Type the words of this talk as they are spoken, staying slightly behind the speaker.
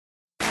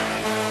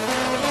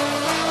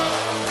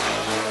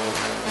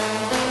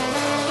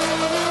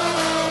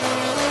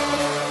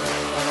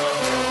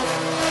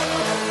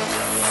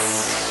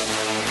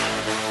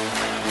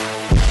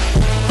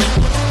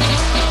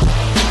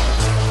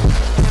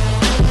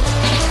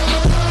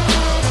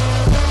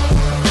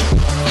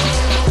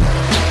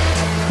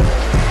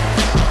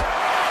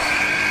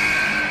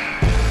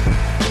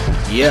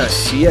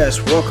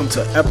Yes. Welcome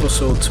to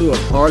episode 2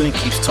 of Arlen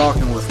Keeps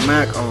Talking with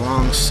Mac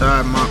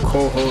alongside my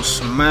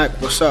co-host Mac.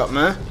 What's up,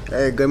 man?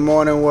 Hey, good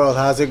morning, world.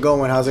 How's it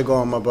going,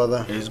 my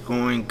brother? It's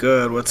going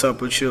good. What's up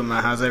with you,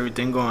 man? How's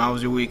everything going? How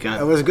was your weekend?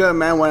 It was good,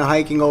 man. Went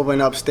hiking over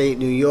in upstate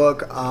New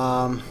York. Went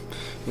on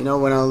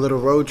a little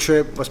road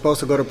trip. We're supposed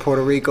to go to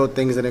Puerto Rico.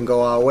 Things didn't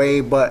go our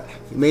way, but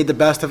we made the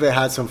best of it.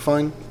 Had some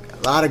fun.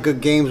 A lot of good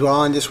games were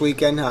on this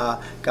weekend.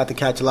 Got to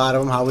catch a lot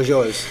of them. How was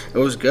yours? It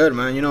was good,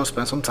 man.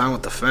 Spent some time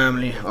with the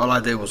family. All I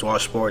did was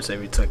watch sports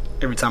every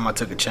time I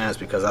took a chance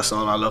because that's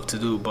all I love to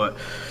do. But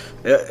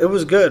it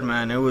was good,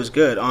 man. It was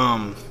good.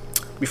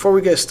 Before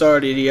we get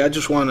started,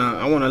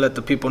 I wanna let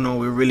the people know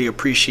we really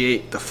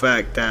appreciate the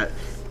fact that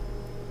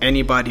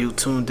anybody who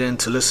tuned in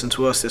to listen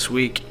to us this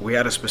week, we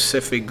had a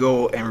specific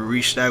goal and we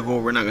reached that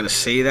goal. We're not going to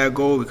say that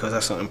goal because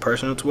that's something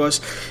personal to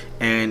us.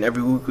 And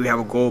every week we have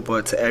a goal,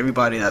 but to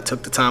everybody that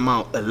took the time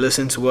out and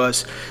listened to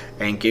us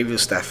and gave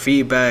us that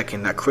feedback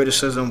and that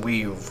criticism,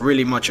 we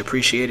really much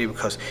appreciate it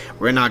because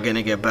we're not going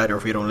to get better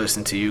if we don't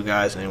listen to you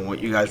guys and what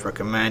you guys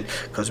recommend,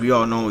 because we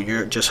all know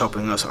you're just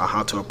helping us on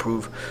how to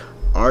improve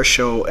our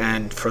show.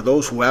 And for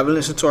those who haven't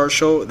listened to our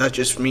show, that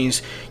just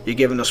means you're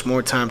giving us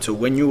more time to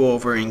win you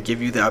over and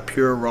give you that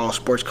pure raw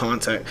sports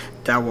content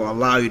that will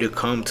allow you to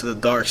come to the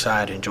dark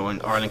side and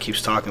join Arlen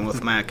Keeps Talking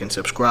with Mac and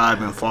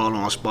subscribe and follow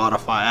on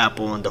Spotify,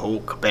 Apple, and the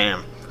whole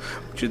kabam.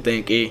 What you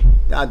think, E?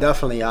 Yeah,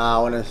 definitely. I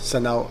want to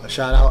send out a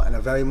shout out and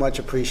a very much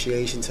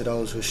appreciation to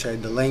those who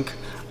shared the link,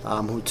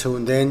 who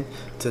tuned in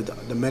to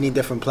the many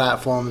different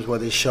platforms where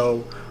this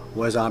show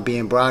was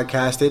being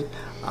broadcasted.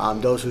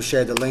 Those who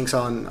shared the links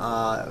on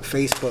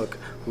Facebook,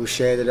 who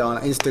shared it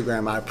on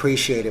Instagram, I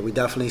appreciate it. We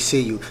definitely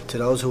see you. To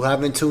those who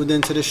haven't tuned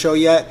into the show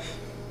yet,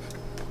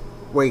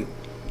 wait,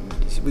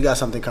 we got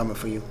something coming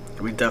for you.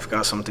 We definitely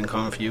got something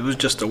coming for you. It was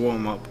just a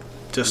warm-up.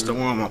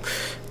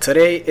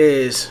 Today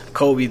is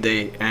Kobe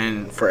Day,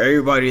 and for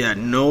everybody that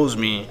knows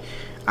me,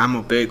 I'm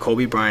a big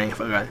Kobe Bryant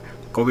fan.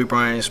 Kobe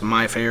Bryant is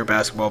my favorite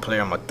basketball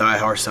player. I'm a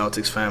diehard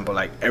Celtics fan,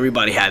 but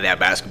everybody had that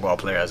basketball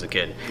player as a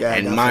kid. Yeah,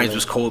 and mine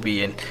was Kobe,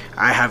 and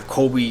I have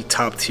Kobe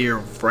top tier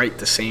right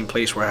the same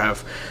place where I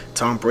have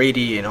Tom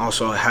Brady, and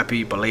also a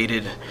happy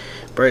belated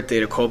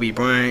birthday to Kobe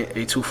Bryant,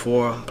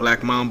 824,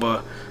 Black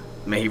Mamba.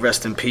 May he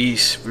rest in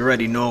peace. We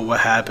already know what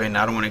happened.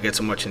 I don't want to get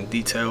too much in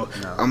detail.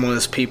 No. I'm one of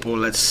those people,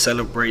 let's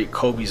celebrate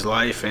Kobe's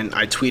life. And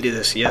I tweeted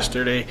this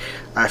yesterday.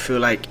 I feel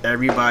like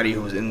everybody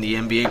who's in the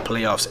NBA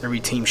playoffs,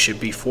 every team should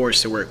be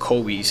forced to wear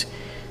Kobe's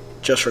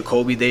just for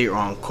Kobe Day or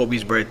on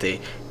Kobe's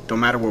birthday. No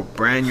matter what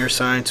brand you're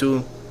signed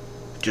to,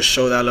 just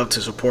show that love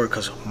to support,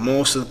 because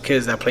most of the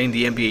kids that play in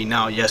the NBA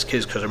now, yes,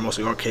 kids, because they're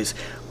mostly our kids,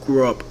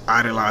 grew up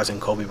idolizing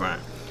Kobe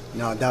Bryant.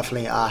 No,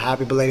 definitely.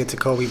 Happy belated to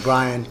Kobe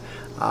Bryant.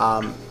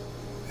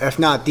 If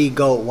not the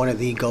GOAT, one of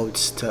the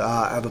GOATs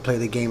to ever play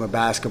the game of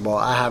basketball.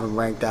 I have him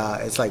ranked,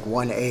 it's like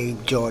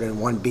 1A Jordan,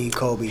 1B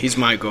Kobe. He's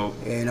my GOAT.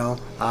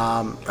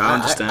 I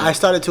understand. I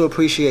started to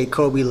appreciate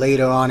Kobe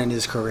later on in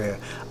his career.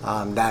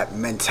 That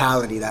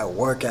mentality, that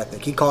work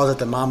ethic. He calls it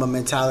the Mamba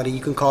mentality.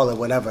 You can call it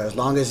whatever. As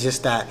long as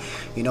just that,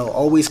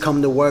 always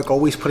come to work,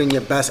 always put in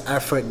your best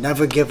effort,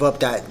 never give up,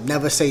 that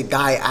never say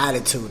die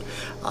attitude.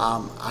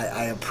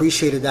 I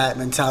appreciated that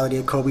mentality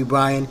of Kobe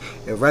Bryant.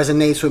 It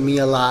resonates with me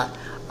a lot.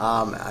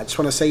 I just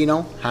want to say,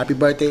 happy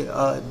birthday,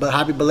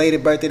 happy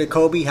belated birthday to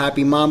Kobe.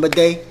 Happy Mamba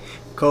Day.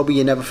 Kobe,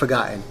 you're never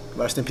forgotten.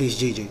 Rest in peace,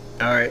 Gigi.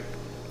 All right.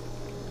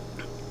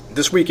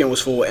 This weekend was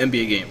full of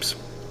NBA games,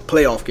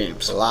 playoff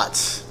games.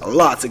 Lots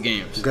of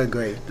games. Good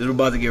grade. This is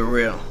about to get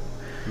real.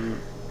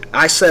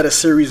 I said a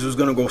series was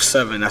going to go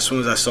 7 as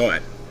soon as I saw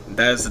it.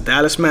 That is the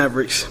Dallas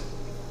Mavericks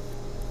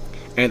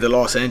and the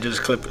Los Angeles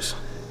Clippers.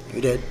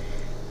 You did.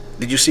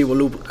 Did you see what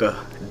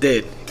Luka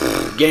did?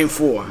 Game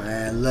 4.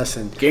 Man,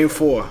 listen. Game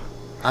 4.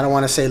 I don't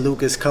want to say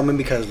Luka's coming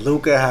because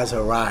Luka has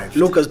arrived.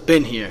 Luka's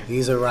been here.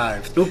 He's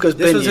arrived.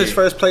 This was his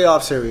first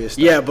playoff series.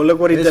 Yeah, but look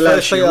what he did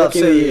last year. His first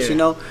playoff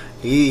series,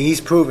 he's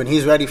proven.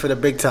 He's ready for the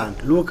big time.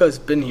 Luka's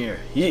been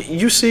here.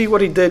 You see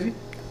what he did?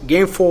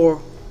 Game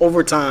 4,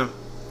 overtime.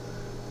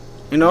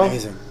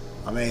 Amazing.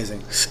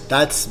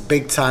 That's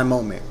big time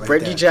moment right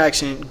Reggie there.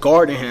 Jackson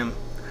guarding him.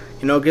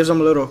 Gives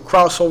him a little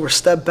crossover,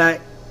 step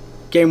back.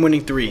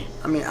 Game-winning 3.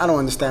 I don't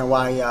understand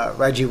why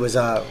Reggie was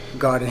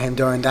guarding him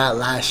during that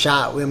last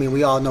shot.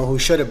 We all know who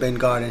should have been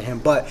guarding him,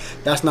 but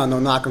that's not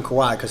no knock on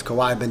Kawhi, because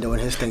Kawhi been doing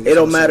his thing. It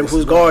don't matter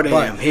who's guarding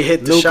him. He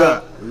hit the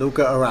shot.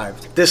 Luka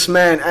arrived. This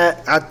man,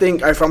 I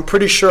think, if I'm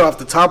pretty sure off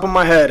the top of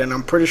my head, and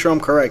I'm pretty sure I'm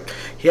correct,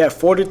 he had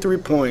 43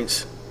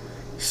 points,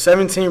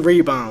 17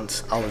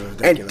 rebounds,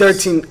 and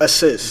 13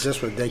 assists.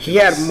 Just ridiculous. He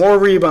had more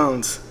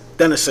rebounds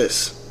than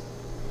assists.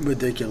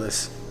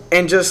 Ridiculous.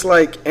 And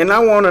and I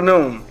want to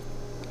know,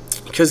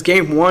 because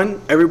Game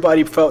 1,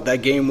 everybody felt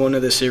that Game 1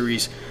 of the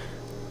series,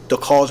 the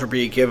calls were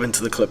being given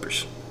to the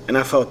Clippers. And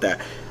I felt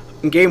that.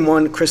 In Game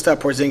 1,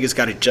 Kristaps Porzingis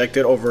got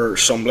ejected over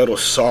some little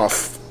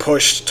soft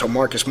push to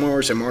Marcus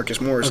Morris. And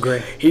Marcus Morris,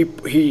 he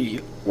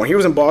when he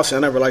was in Boston,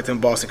 I never liked him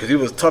in Boston because he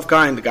was a tough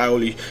guy, and the guy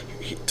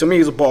to me,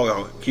 he's a ball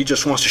guy. He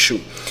just wants to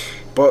shoot.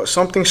 But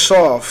something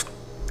soft,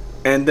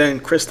 and then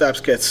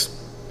Kristaps gets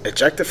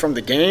ejected from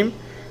the game,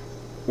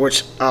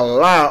 which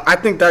I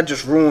think that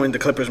just ruined the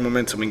Clippers'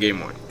 momentum in Game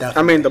 1. Definitely.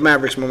 I mean, the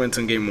Mavericks'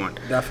 momentum in Game 1.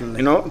 Definitely.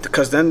 You know,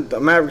 because then the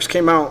Mavericks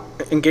came out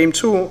in Game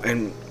 2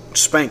 and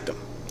spanked them,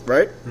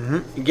 right?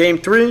 Mm-hmm. In Game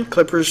 3,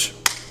 Clippers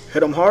hit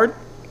them hard.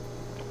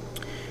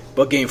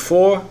 But Game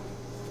 4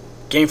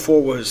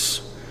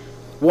 was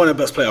one of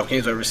the best playoff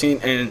games I've ever seen.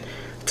 And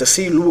to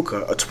see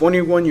Luka, a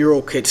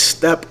 21-year-old kid,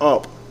 step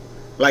up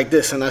like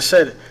this, and I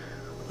said,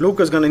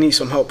 Luka's going to need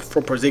some help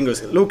from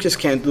Porzingis. Luka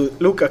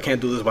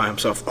can't do this by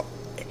himself.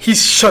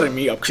 He's shutting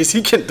me up because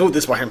he can't do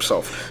this by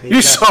himself.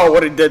 You saw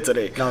what he did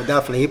today. No,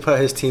 definitely. He put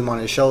his team on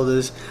his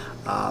shoulders.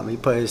 He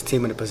put his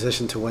team in a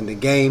position to win the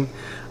game.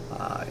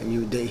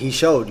 And he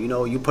showed,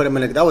 you put him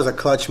in that was a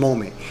clutch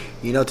moment.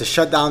 To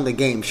shut down the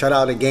game, shut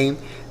out a game,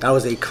 that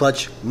was a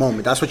clutch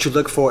moment. That's what you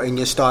look for in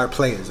your star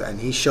players. And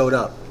he showed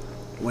up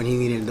when he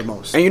needed it the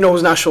most. And you know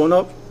who's not showing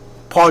up?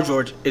 Paul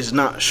George is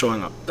not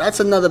showing up. That's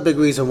another big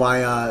reason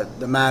why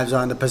the Mavs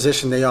are in the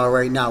position they are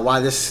right now. Why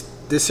this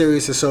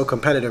series is so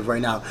competitive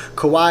right now.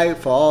 Kawhi,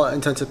 for all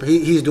intents and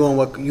purposes, he's doing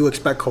what you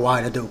expect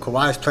Kawhi to do.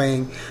 Kawhi's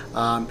playing.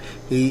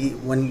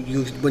 When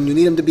you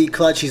need him to be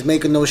clutch, he's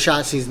making those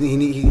shots. He's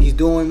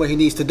doing what he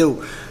needs to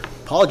do.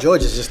 Paul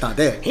George is just not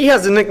there. He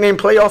has the nickname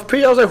Playoff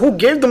P. I was like, who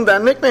gave them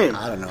that nickname?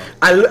 I don't know.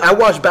 I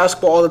watch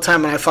basketball all the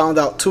time, and I found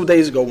out 2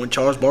 days ago when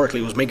Charles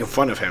Barkley was making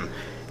fun of him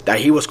that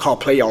he was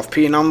called Playoff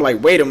P, and I'm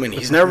like, wait a minute,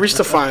 he's never reached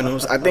the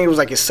finals. I think it was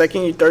like his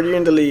third year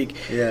in the league.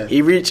 Yeah.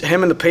 He reached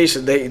him and the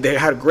Pacers. They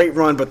had a great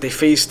run, but they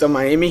faced the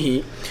Miami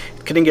Heat.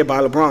 Couldn't get by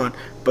LeBron.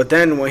 But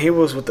then when he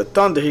was with the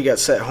Thunder, he got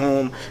sent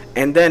home.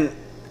 And then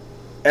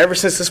ever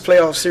since this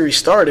playoff series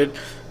started,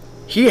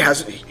 he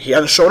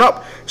hasn't shown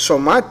up. So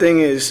my thing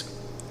is,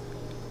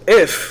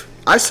 if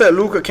I said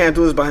Luka can't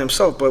do this by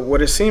himself, but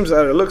what it seems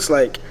that it looks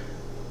like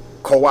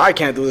Kawhi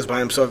can't do this by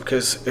himself,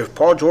 because if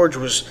Paul George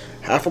was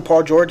half of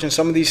Paul George in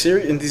some of these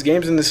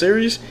games in the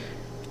series,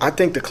 I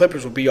think the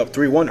Clippers would be up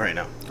 3-1 right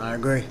now. I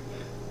agree.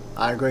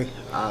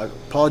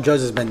 Paul George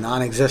has been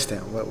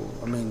non-existent.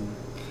 I mean,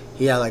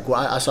 he had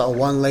I saw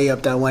one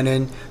layup that went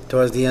in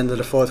towards the end of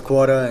the fourth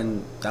quarter,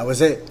 and that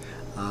was it.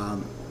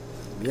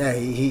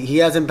 He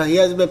hasn't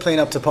been playing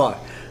up to par,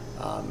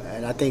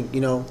 and I think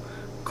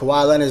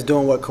Kawhi Leonard's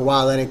doing what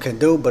Kawhi Leonard can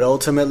do, but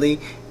ultimately,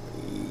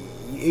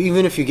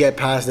 even if you get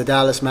past the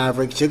Dallas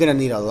Mavericks, you're going to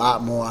need a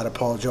lot more out of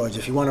Paul George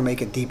if you want to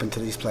make it deep into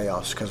these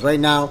playoffs. Because right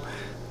now,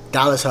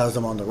 Dallas has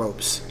them on the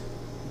ropes.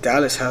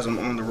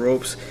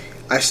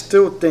 I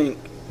still think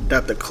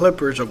that the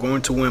Clippers are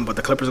going to win, but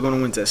the Clippers are going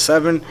to win to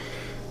 7.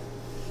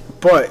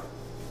 But,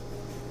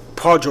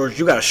 Paul George,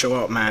 you got to show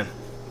up, man.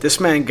 This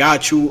man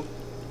got you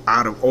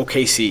out of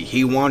OKC.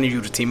 He wanted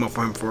you to team up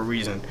for him for a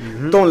reason.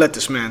 Mm-hmm. Don't let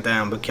this man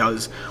down,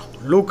 because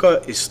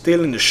Luka is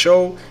stealing the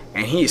show,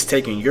 and he is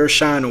taking your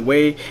shine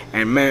away.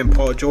 And man,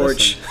 Paul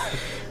George,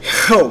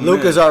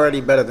 Luka's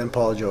already better than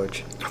Paul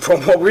George.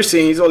 From what we're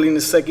seeing, he's only in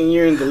the second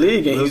year in the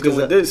league, and he's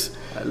doing this.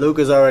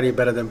 Luka's already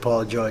better than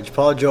Paul George.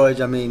 Paul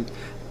George, I mean,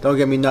 don't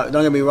get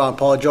me wrong.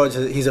 Paul George,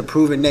 he's a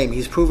proven name.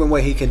 He's proven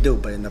what he can do.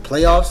 But in the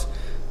playoffs,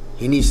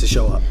 he needs to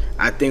show up.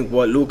 I think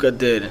what Luka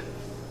did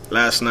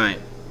last night,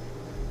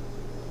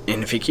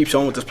 and if he keeps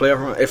on with this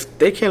playoff run, if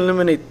they can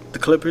eliminate the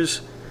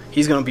Clippers,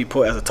 he's going to be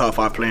put as a top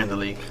 5 player in the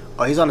league.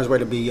 Oh, he's on his way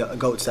to be a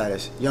GOAT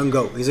status. Young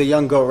GOAT. He's a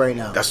young GOAT right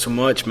now. That's too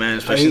much, man.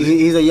 Especially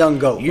he's a young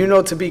GOAT.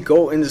 To be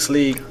GOAT in this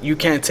league, you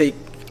can't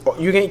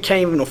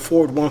even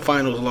afford one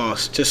finals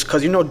loss, just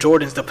because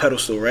Jordan's the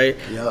pedestal, right?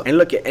 Yep. And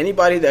look at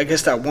anybody that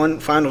gets that one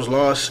finals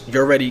loss, you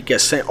already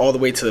get sent all the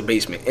way to the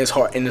basement. It's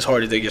hard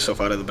to get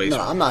yourself out of the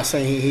basement. No, I'm not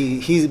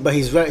saying he's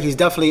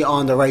definitely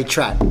on the right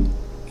track.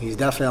 He's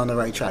definitely on the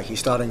right track. He's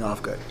starting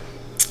off good.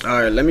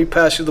 All right, let me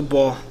pass you the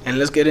ball, and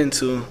let's get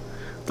into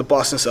the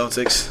Boston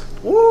Celtics.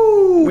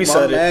 Woo! We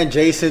said man,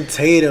 Jason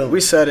Tatum. We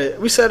said it. It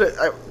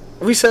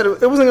wasn't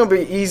gonna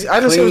be easy. I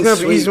didn't say it was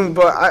gonna be easy,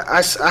 but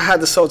I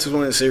had the Celtics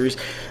win the series.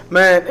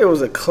 Man, it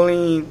was a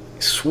clean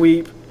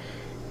sweep,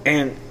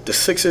 and the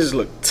Sixers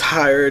looked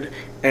tired.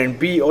 And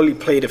B only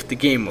played if the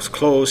game was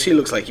close. He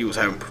looks like he was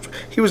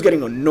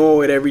getting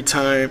annoyed every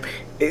time.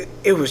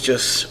 It was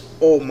just,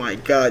 oh my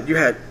God! You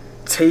had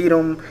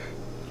Tatum,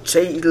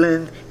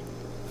 Jalen,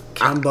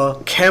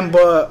 Kemba.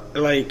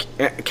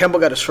 Kemba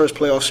got his first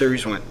playoff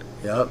series win.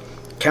 Yep.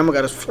 Kemba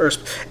got his first.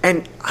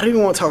 And I don't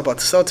even want to talk about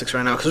the Celtics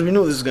right now because we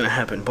knew this was going to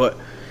happen. But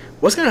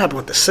what's going to happen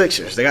with the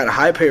Sixers? They got a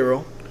high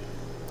payroll.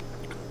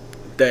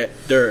 That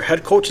their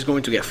head coach is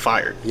going to get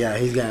fired. Yeah,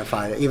 he's getting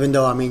fired. Even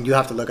though, I mean, you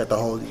have to look at the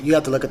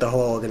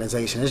whole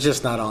organization. It's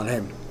just not on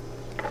him.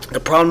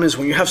 The problem is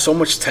when you have so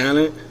much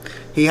talent,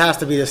 he has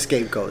to be the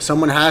scapegoat.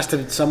 Someone has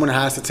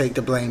to take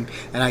the blame.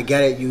 And I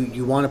get it.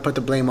 You want to put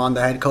the blame on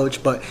the head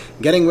coach, but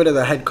getting rid of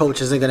the head coach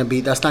that's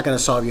not going to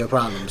solve your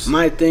problems.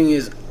 My thing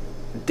is,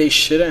 they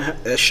should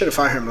have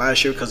fired him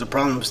last year because the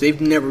problem is they've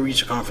never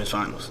reached a conference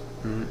finals.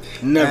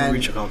 Mm-hmm. Never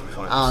reached a conference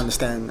finals. I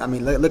understand. I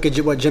mean, look at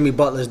what Jimmy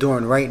Butler's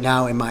doing right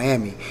now in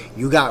Miami.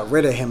 You got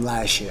rid of him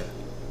last year.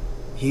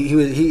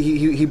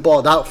 He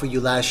balled out for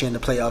you last year in the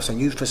playoffs, and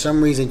you for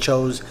some reason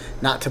chose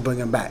not to bring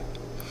him back.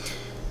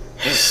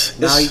 It's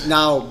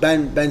Now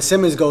Ben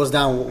Simmons goes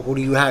down. Who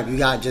do you have? You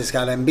got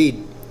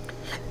Embiid.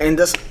 And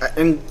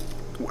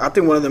I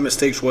think one of the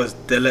mistakes was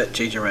they let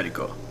JJ Redick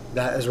go.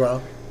 That as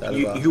well.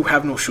 You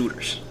have no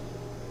shooters.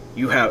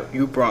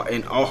 You brought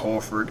in Al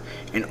Horford,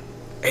 and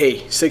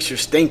hey,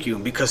 Sixers, thank you,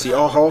 because the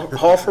Al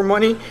Horford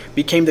money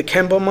became the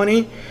Kemba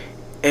money,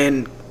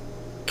 and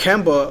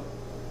Kemba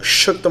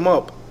shook them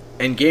up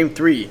in Game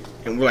 3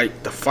 in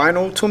like the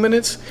final 2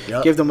 minutes.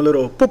 Yep. Give them a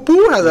little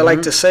poo-poo, as I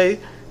like to say,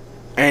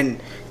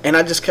 and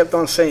I just kept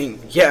on saying,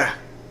 yeah,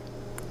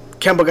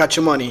 Kemba got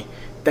your money.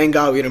 Thank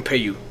God we didn't pay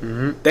you.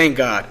 Thank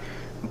God.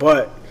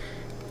 But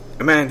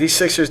man, these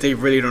Sixers, they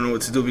really don't know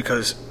what to do,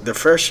 because the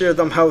first year of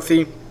them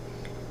healthy,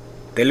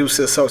 they lose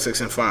to the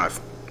Celtics in 5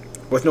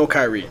 with no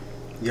Kyrie.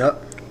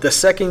 Yep. The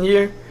second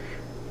year,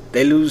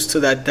 they lose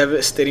to that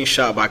devastating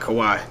shot by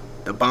Kawhi,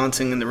 the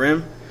bouncing in the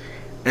rim.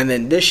 And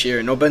then this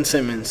year, no Ben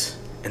Simmons,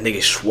 and they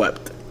get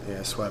swept.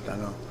 Yeah, swept. I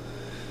know.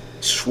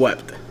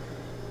 Swept.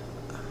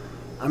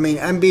 I mean,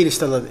 Embiid is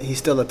he's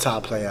still a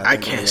top player. I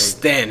can't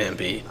stand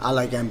Embiid. I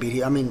like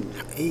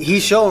Embiid.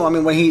 He's shown. I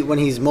mean, when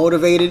he's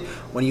motivated,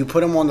 when you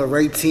put him on the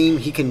right team,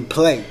 he can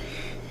play.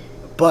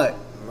 But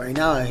right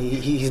now,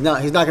 he's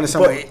not going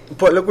to.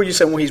 But look what you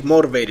said, when he's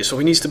motivated. So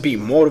he needs to be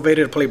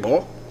motivated to play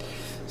ball.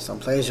 Some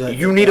players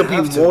you need to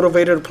be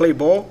motivated to play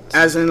ball,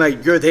 as in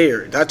like you're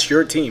there. That's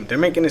your team. They're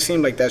making it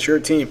seem like that's your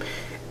team,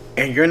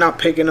 and you're not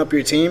picking up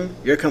your team.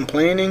 You're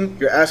complaining.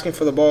 You're asking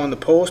for the ball in the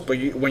post, but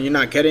when you're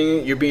not getting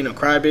it, you're being a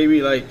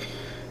crybaby. Like,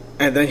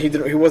 and then he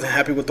wasn't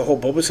happy with the whole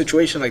Boba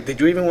situation. Like, did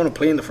you even want to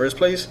play in the first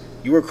place?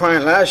 You were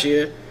crying last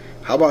year.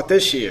 How about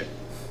this year?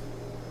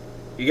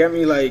 You get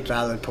me? Like,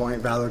 valid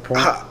point.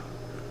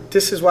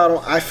 This is why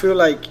I feel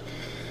like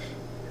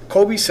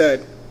Kobe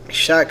said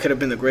Shaq could have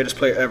been the greatest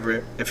player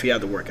ever if he had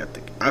the work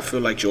ethic. I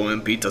feel like Joel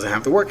Embiid doesn't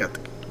have the work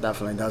ethic.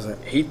 Definitely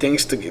doesn't. He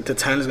thinks the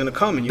time is going to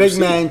come. And big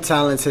man,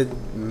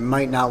 talented,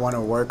 might not want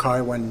to work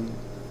hard when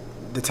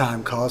the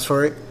time calls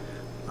for it.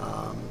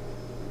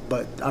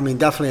 But, I mean,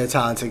 definitely a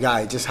talented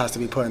guy. He just has to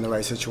be put in the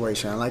right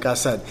situation. And like I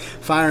said,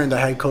 firing the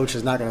head coach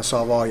is not going to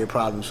solve all your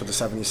problems for the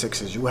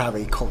 76ers. You have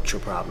a culture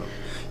problem.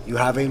 You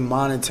have a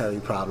monetary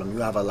problem.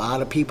 You have a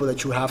lot of people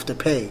that you have to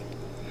pay.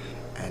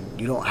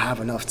 And you don't have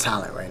enough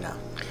talent right now.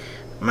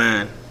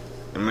 Man,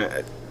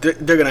 they're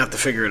going to have to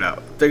figure it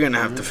out. They're going to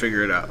have to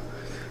figure it out.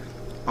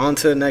 On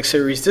to the next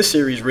series. This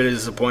series really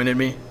disappointed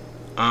me.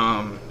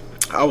 I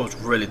was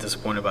really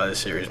disappointed by this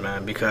series,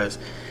 man, because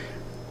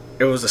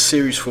it was a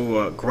series full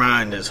of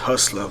grinders,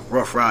 hustlers,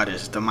 rough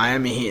riders, the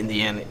Miami Heat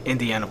and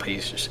Indiana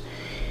Pacers.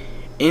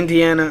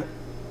 Indiana,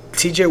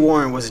 T.J.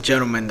 Warren was a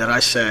gentleman that I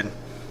said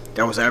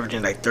that was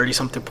averaging like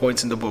 30-something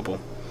points in the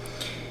bubble.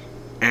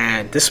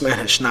 And this man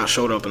has not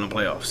showed up in the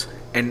playoffs.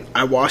 And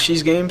I watch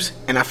these games,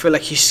 and I feel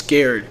like he's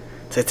scared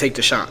to take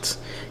the shots.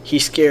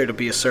 He's scared to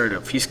be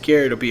assertive. He's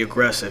scared to be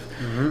aggressive.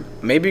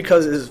 Maybe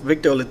because it's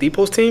Victor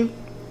Oladipo's team,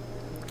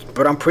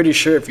 but I'm pretty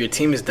sure if your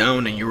team is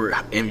down and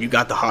you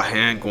got the hot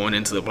hand going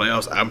into the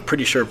playoffs, I'm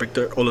pretty sure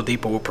Victor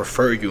Oladipo will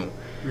prefer you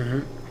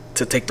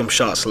to take them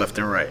shots left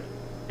and right.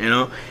 You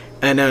know?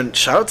 And then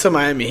shout out to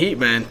Miami Heat,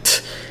 man.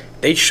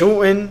 They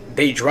shooting,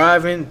 they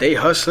driving, they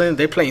hustling,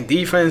 they playing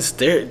defense.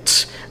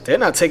 They're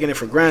not taking it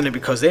for granted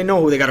because they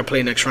know who they got to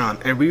play next round.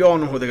 And we all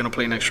know who they're going to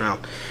play next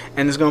round.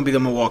 And it's going to be the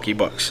Milwaukee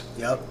Bucks.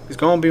 Yep. It's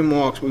going to be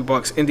Milwaukee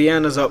Bucks.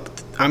 Miami's up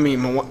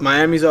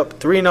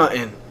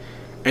 3-0.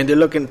 And they're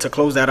looking to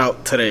close that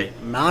out today.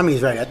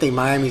 Miami's ready. I think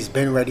Miami's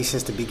been ready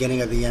since the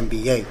beginning of the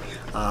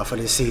NBA for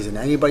this season.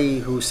 Anybody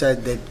who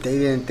said that they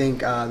didn't think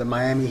the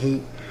Miami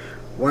Heat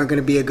weren't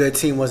going to be a good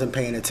team wasn't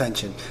paying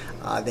attention.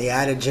 They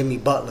added Jimmy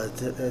Butler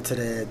to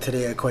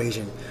the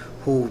equation,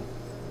 who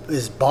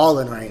is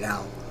balling right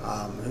now.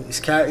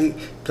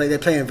 They're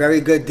playing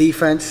very good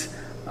defense.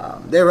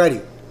 They're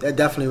ready. They're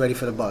definitely ready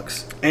for the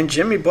Bucks. And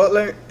Jimmy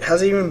Butler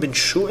hasn't even been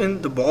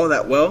shooting the ball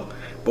that well,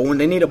 but when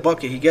they need a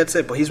bucket, he gets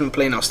it. But he's been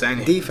playing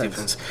outstanding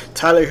defense.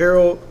 Tyler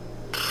Hero,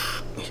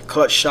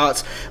 clutch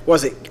shots.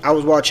 I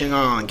was watching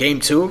Game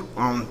 2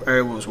 on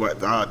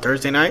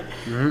Thursday night.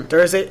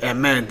 Thursday,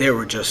 and man, they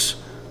were just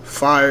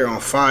fire on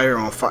fire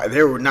on fire.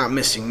 They were not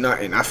missing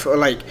nothing. I feel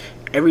like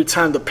every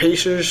time the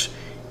Pacers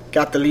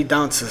got the lead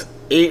down to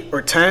 8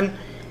 or 10,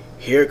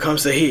 here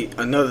comes the Heat,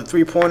 another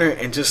 3-pointer,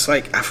 and just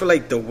like I feel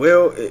like the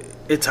will,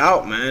 it's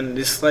out, man.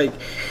 It's like,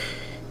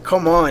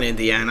 come on,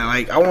 Indiana.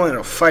 Like, I wanted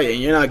a fight, and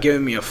you're not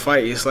giving me a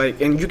fight. It's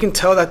like, and you can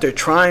tell that they're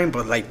trying,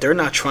 but like they're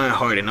not trying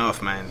hard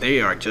enough, man.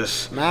 They are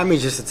just.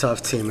 Miami's just a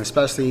tough team,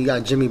 especially you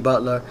got Jimmy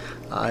Butler.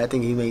 I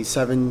think he made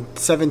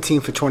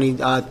 17 for 20,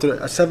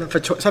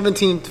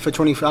 17 for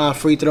 20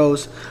 free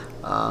throws,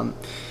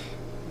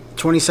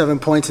 27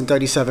 points in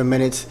 37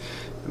 minutes.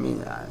 I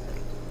mean,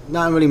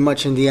 not really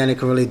much Indiana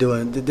can really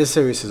do. This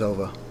series is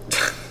over.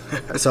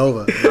 It's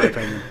over, in my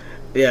opinion.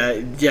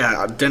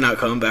 Yeah, they're not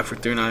coming back for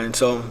 3-9.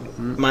 So,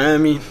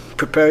 Miami,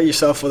 prepare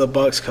yourself for the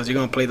Bucks because you're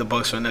going to play the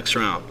Bucks for the next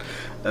round.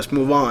 Let's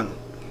move on.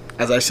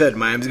 As I said,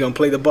 Miami's going to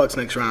play the Bucks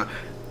next round.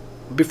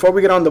 Before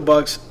we get on the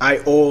Bucks,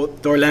 I owe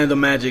the Orlando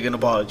Magic an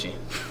apology.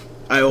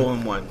 I owe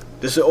him one.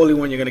 This is the only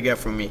one you're going to get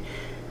from me.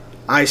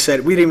 I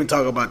said we didn't even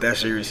talk about that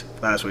series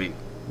last week.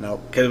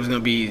 Nope. Because it was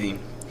going to be easy.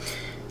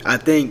 I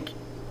think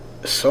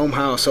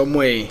somehow, some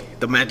way,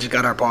 the Magic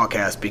got our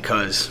podcast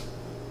because,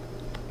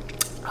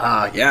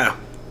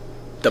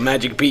 the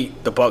Magic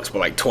beat the Bucks by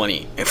like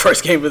 20 in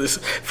first game of the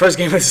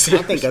series.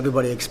 I think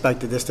everybody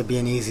expected this to be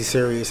an easy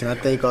series, and I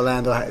think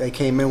Orlando, they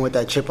came in with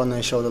that chip on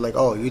their shoulder, like,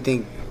 oh, you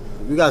think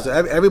you guys,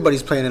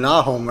 everybody's playing in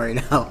our home right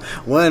now.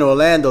 We're in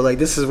Orlando, like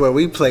this is where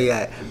we play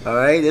at. All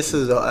right, this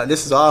is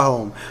our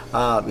home.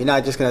 You're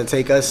not just gonna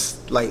take us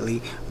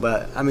lightly,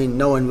 but I mean,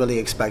 no one really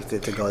expected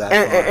it to go that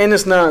far. And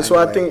it's not. Anyway. So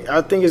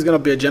I think it's gonna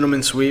be a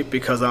gentleman's sweep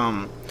because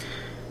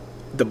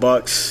the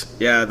Bucks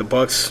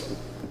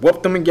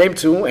whooped them in game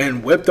 2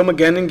 and whipped them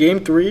again in game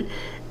 3,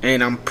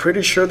 and I'm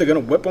pretty sure they're gonna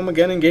whip them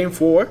again in game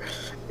 4.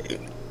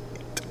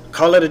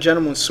 Call it a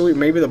gentleman's sweep.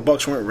 Maybe the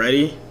Bucks weren't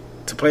ready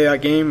to play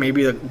that game.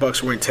 Maybe the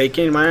Bucks weren't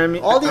taking Miami.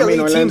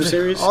 Orlando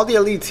series. All the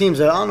elite teams.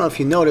 I don't know if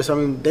you noticed. I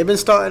mean, they've been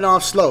starting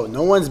off slow.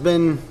 No one's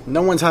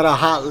had a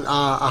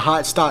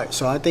hot start.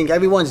 So I think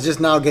everyone's just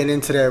now getting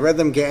into their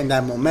rhythm, getting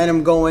that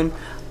momentum going.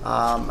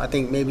 I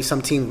think maybe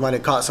some teams might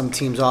have caught some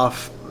teams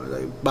off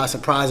by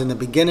surprise in the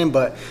beginning,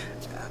 but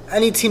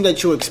any team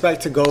that you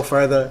expect to go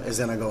further is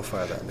gonna go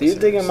further. Do you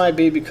think it might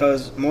be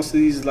because most of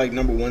these like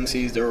number 1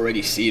 seeds they're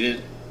already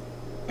seeded?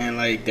 And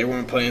like they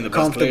weren't playing the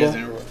best players.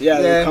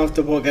 They're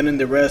comfortable getting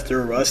the rest.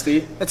 They're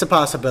rusty. It's a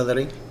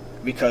possibility.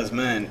 Because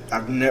man, I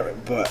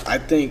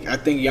think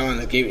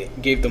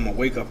Giannis gave them a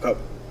wake up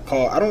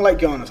call. I don't like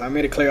Giannis. I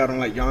made it clear I don't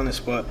like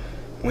Giannis, but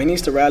when he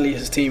needs to rally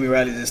his team, he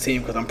rallies his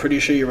team. Because I'm pretty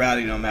sure he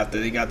rallied them after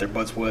they got their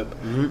butts whipped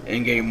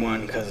in game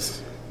 1.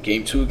 Because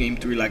game 2, game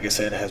 3, like I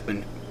said, has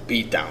been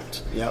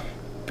beatdowns. Yep.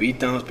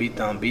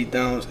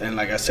 Beatdowns, and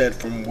like I said,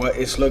 from what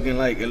it's looking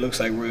like, it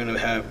looks like we're gonna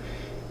have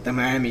the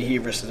Miami Heat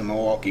versus the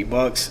Milwaukee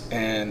Bucks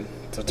and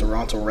the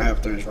Toronto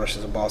Raptors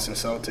versus the Boston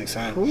Celtics.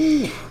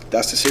 And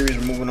that's the series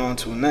we're moving on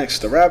to next.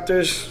 The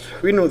Raptors,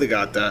 we knew they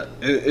got that.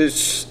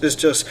 It's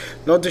just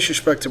no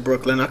disrespect to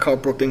Brooklyn. I call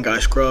Brooklyn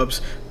guys scrubs.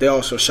 They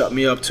also shut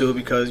me up too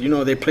because,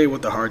 they play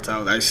with their hearts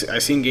out. I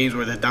seen games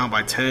where they're down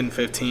by 10,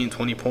 15,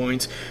 20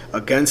 points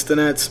against the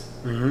Nets.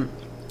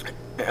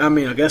 I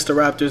mean, against the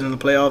Raptors in the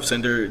playoffs,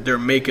 and they're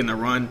making the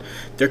run.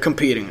 They're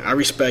competing. I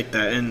respect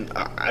that, and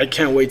I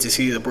can't wait to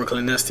see the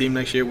Brooklyn Nets team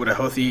next year with a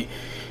healthy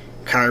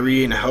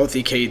Kyrie and a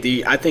healthy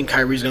KD. I think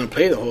Kyrie's going to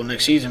play the whole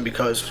next season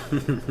because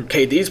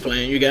KD's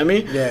playing. You get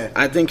me? Yeah.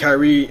 I think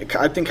Kyrie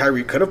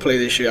could have played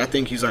this year. I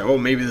think he's like, oh,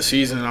 maybe the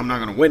season I'm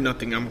not going to win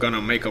nothing. I'm going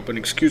to make up an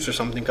excuse or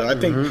something. Because I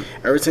think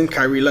ever since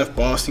Kyrie left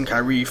Boston,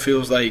 Kyrie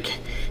feels like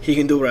he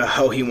can do what the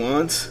hell he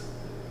wants.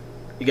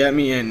 You get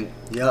me? And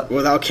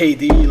without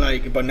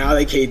KD, but now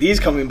that KD's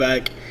coming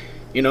back,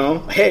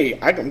 hey,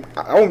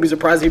 I won't be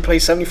surprised if he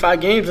plays 75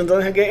 games and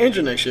doesn't get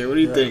injured next year. What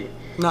do you think?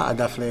 No, I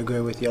definitely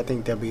agree with you. I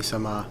think there'll be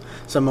some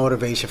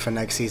motivation for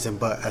next season.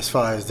 But as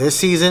far as this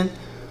season,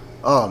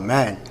 oh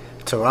man,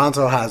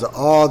 Toronto has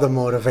all the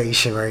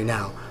motivation right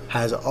now.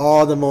 Has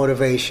all the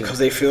motivation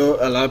because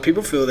a lot of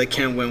people feel they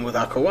can't win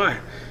without Kawhi,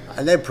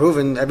 and they're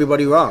proving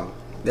everybody wrong.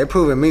 They're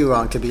proving me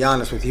wrong, to be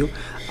honest with you.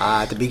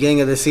 At the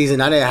beginning of the season,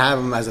 I didn't have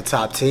them as a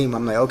top team.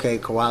 I'm like, okay,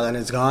 Kawhi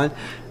Leonard's gone.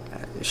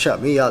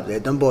 Shut me up.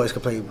 Them boys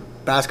could play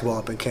basketball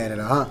up in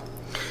Canada, huh?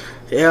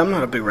 Yeah, I'm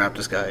not a big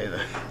Raptors guy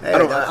either. Hey,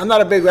 I'm not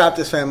a big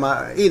Raptors fan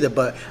either,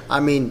 but I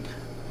mean,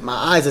 my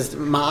eyes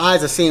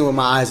are seeing what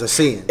my eyes are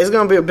seeing. It's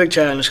gonna be a big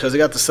challenge because they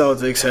got the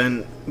Celtics,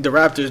 and the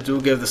Raptors do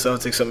give the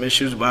Celtics some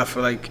issues. But I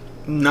feel like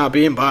not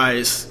being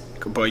biased,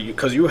 but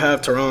because you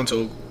have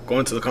Toronto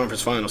going to the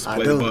conference finals to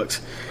play the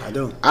Bucks. I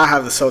do. I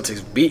have the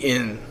Celtics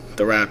beating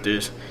the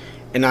Raptors,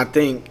 and I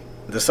think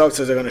the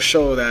Celtics are going to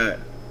show that,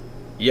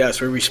 yes,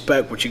 we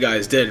respect what you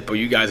guys did, but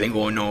you guys ain't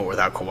going nowhere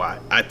without Kawhi.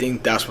 I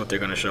think that's what they're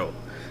going to show.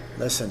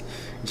 Listen,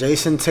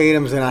 Jason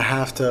Tatum's going to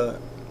have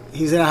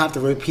to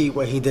repeat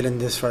what he did in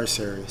this first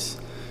series.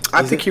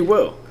 I think he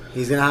will.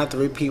 He's going to have to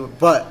repeat,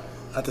 but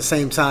at the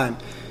same time,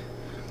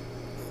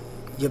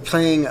 you're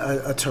playing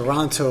a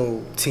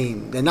Toronto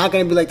team. They're not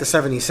going to be like the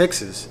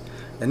 76ers.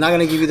 They're not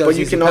going to give you those. But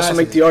you can also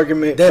make the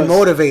argument they're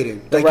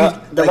motivated. The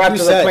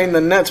Raptors are playing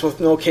the Nets with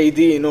no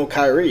KD and no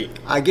Kyrie.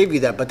 I give you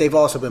that, but they've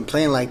also been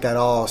playing like that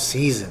all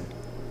season.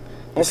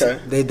 Okay.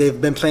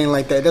 They've been playing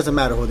like that. It doesn't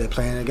matter who they're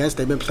playing against.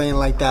 They've been playing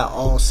like that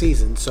all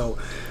season. So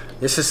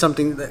this is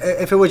something.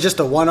 If it was just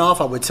a one-off,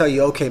 I would tell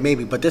you, okay,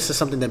 maybe. But this is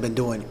something they've been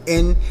doing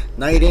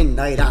night in,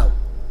 night out.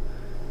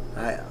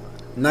 Right?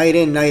 Night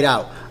in, night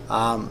out.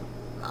 I'm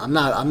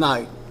not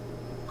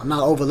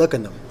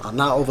overlooking them. I'm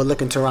not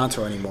overlooking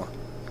Toronto anymore.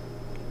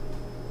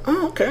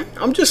 Oh, okay.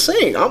 I'm just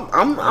saying.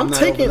 I'm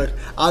taking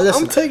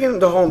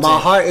the home team. My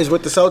heart is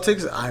with the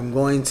Celtics. I'm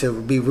going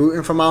to be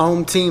rooting for my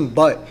home team,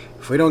 but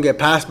if we don't get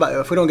passed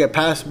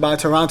by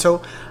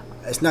Toronto,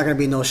 it's not going to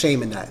be no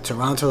shame in that.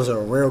 Toronto's a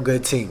real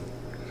good team.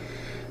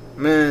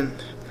 Man,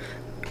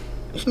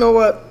 you know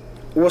what?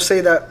 We'll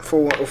say that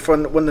for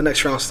when the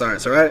next round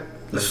starts. All right.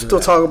 Let's still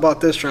talk about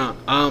this round.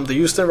 The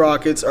Houston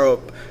Rockets are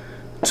up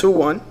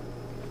 2-1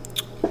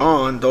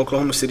 on the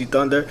Oklahoma City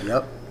Thunder.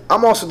 Yep.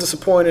 I'm also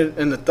disappointed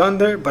in the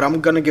Thunder, but I'm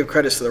going to give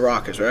credits to the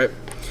Rockets, right?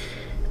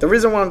 The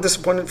reason why I'm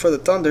disappointed for the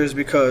Thunder is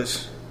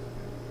because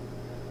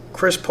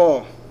Chris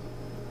Paul,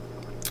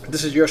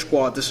 this is your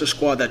squad. This is a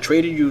squad that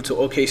traded you to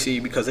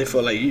OKC because they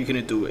feel like you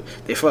couldn't do it.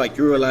 They feel like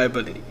you're a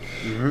liability.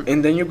 Mm-hmm.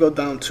 And then you go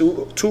down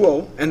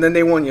 2-0, and then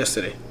they won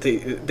yesterday.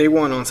 They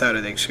won on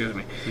Saturday, excuse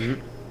me.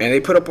 Mm-hmm. And they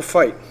put up a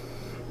fight.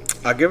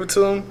 I give it to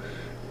them.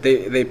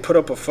 They put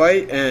up a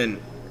fight,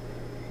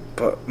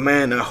 but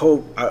man, I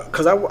hope,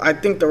 because I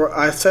think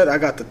I said I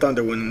got the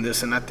Thunder winning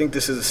this, and I think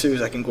this is a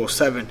series I can go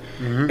 7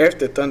 if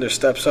the Thunder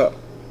steps up.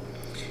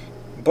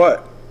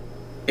 But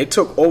it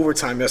took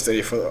overtime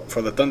yesterday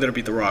for the Thunder to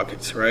beat the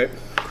Rockets, right?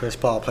 Chris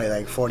Paul played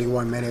like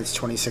 41 minutes,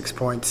 26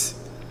 points.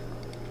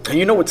 And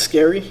you know what's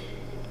scary?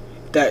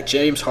 That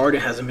James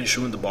Harden hasn't been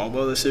shooting the ball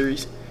well this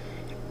series,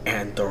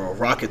 and the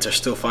Rockets are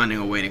still finding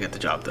a way to get the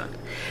job done.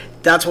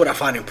 That's what I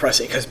find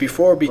impressive, because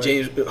before it'd be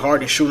James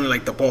Harden shooting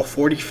like the ball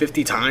 40,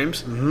 50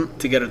 times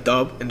to get a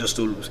dub and just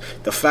to lose.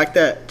 The fact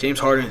that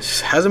James Harden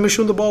hasn't been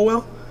shooting the ball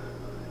well,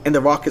 and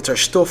the Rockets are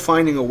still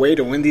finding a way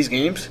to win these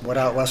games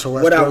without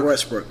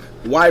Westbrook.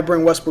 Why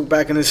bring Westbrook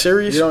back in the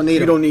series? You don't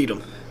need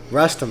him.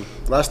 Rest him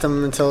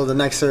until the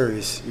next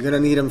series. You're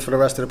gonna need him for the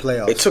rest of the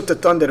playoffs. It took the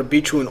Thunder to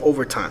beat you in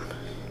overtime.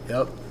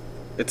 Yep.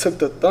 It took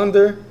the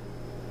Thunder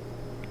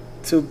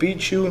to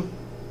beat you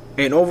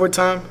in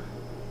overtime.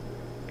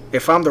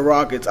 If I'm the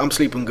Rockets, I'm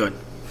sleeping good.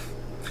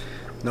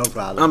 No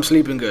problem. I'm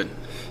sleeping good.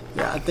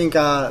 Yeah, I think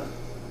the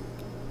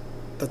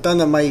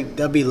Thunder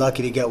they'll be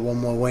lucky to get one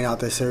more win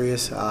out this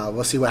series.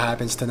 We'll see what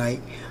happens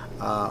tonight.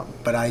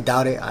 But I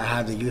doubt it. I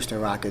have the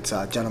Houston Rockets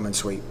gentleman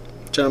sweep.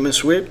 Gentleman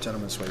sweep?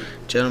 Gentleman sweep.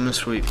 Gentleman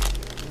sweep.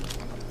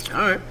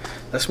 All right.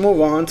 Let's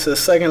move on to the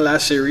second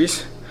last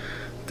series.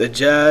 The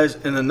Jazz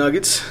and the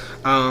Nuggets.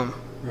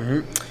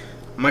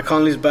 Mike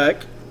Conley's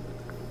back.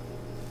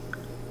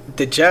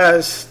 The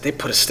Jazz, they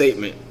put a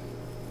statement.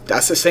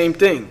 That's the same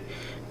thing.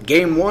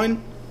 Game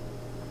one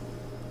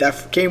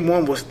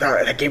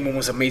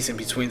was amazing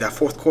between that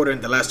fourth quarter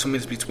and the last 2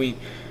 minutes between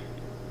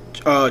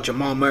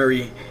Jamal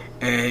Murray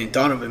and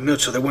Donovan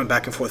Mitchell. They went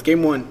back and forth.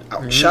 Game one,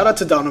 shout out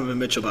to Donovan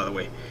Mitchell, by the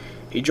way.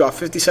 He dropped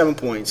 57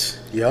 points.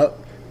 Yep.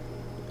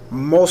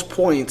 Most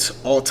points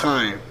all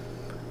time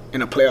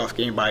in a playoff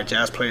game by a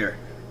Jazz player.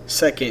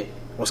 Second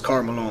was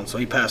Karl Malone, so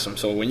he passed him.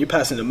 So when you're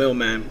passing the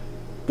middleman,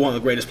 one of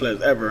the greatest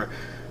players ever,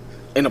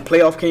 in a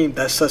playoff game,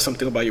 that says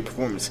something about your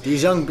performance.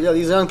 These young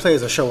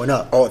players are showing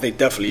up. Oh, they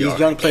definitely are. These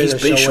young players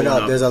are showing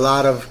up. There's a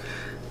lot of...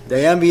 The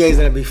NBA is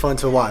going to be fun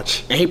to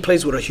watch. And he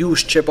plays with a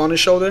huge chip on his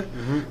shoulder,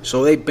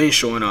 so they've been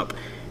showing up.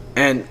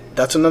 And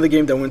that's another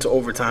game that went to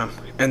overtime.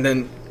 And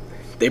then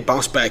they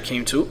bounced back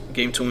game two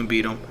and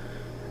beat them.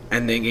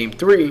 And then game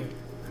 3,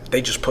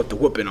 they just put the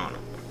whooping on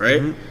them,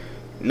 right?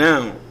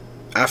 Now,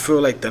 I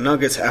feel like the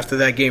Nuggets, after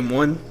that game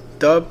 1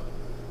 dub,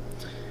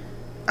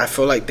 I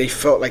feel like they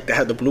felt like they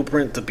had the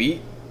blueprint to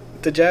beat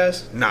the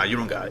Jazz. Nah, you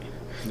don't got it.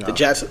 No.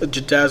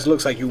 The Jazz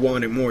looks like you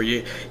wanted more.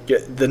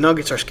 The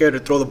Nuggets are scared to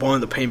throw the ball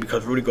in the paint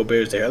because Rudy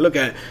Gobert is there. I look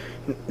at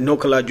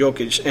Nikola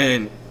Jokic,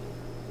 and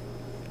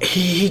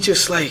he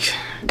just like,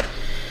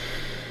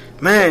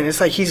 man,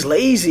 it's like he's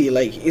lazy.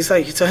 Like, it's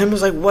like, to him,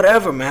 it's like,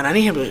 whatever, man. I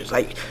need him to,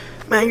 like,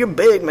 man, you're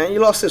big, man. You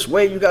lost this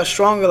weight. You got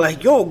stronger.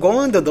 Like, yo, go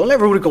under. Don't let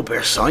Rudy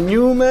Gobert son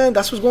you, man.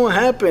 That's what's going to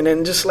happen.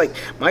 And just like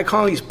Mike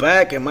Conley's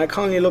back, and Mike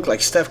Conley looked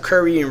like Steph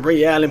Curry and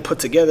Ray Allen put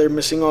together,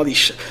 making all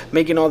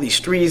these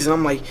threes. And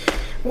I'm like,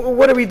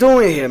 what are we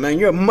doing here, man?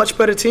 You're a much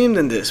better team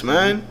than this,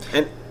 man.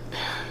 And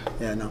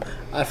yeah, no,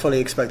 I fully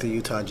expect the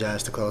Utah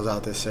Jazz to close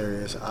out this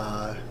series.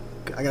 I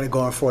got it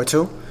going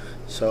 4-2,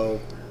 so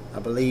I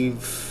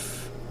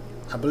believe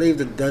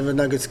the Denver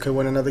Nuggets could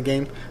win another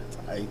game.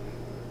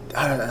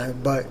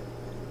 But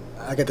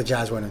I get the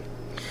Jazz winning.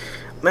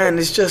 Man,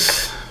 it's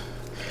just,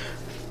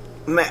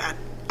 man.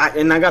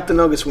 I got the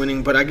Nuggets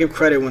winning, but I give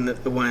credit when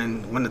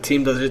the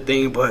team does their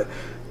thing. But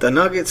the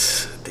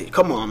Nuggets,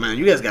 come on, man.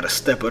 You guys got to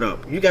step it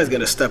up.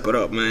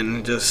 Man.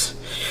 And just,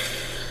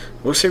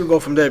 we'll see where we go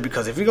from there.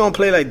 Because if you're going to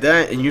play like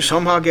that and you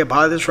somehow get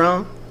by this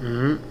round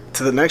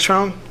to the next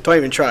round, don't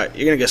even try it.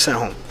 You're going to get sent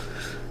home.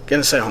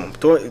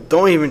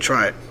 Don't even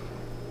try it.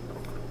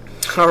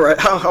 All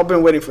right, I've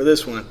been waiting for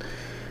this one.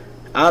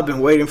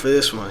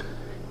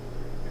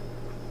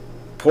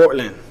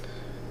 Portland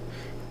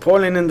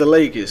and the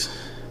Lakers.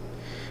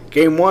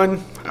 Game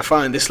 1, I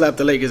find they slapped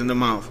the Lakers in the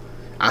mouth.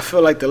 I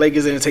feel like the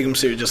Lakers didn't take them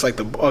serious, just like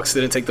the Bucks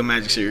didn't take the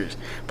Magic serious.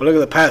 But look at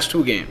the past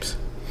 2 games.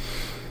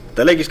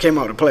 The Lakers came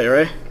out to play,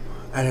 right?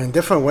 And in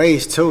different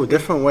ways, too.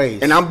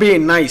 And I'm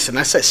being nice, and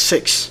I said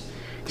 6.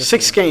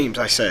 6 games,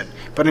 I said.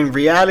 But in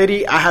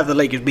reality, I have the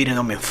Lakers beating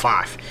them in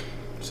 5.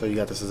 So you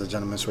got this as a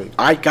gentleman sweep?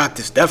 I got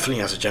this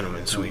definitely as a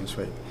gentleman sweep.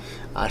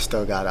 I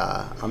still got.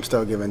 I'm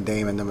still giving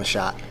Dame and them a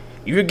shot.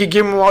 You could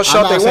give them all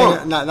shot they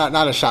want.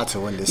 Not a shot to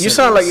win this. You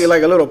sound like you're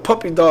like a little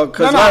puppy dog.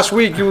 Because last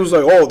week you was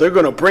like, oh, they're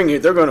gonna bring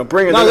it.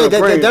 No,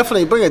 they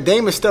definitely bring it.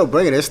 Dame is still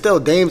bringing it. It's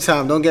still Dame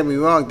time. Don't get me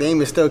wrong.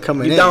 Dame is still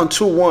coming in. You're down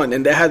 2-1,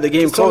 and they had the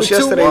game close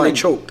yesterday, and they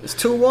choked. It's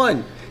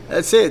 2-1.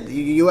 That's it.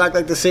 You act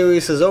like the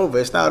series is over.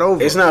 It's not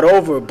over. It's not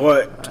over,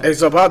 but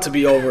it's about to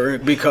be over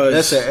because...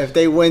 Listen, if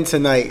they win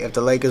tonight, if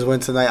the Lakers win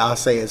tonight, I'll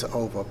say it's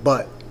over.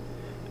 But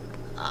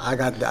I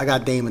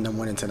got Dame and them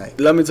winning tonight.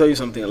 Let me tell you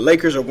something. The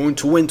Lakers are going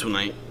to win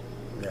tonight,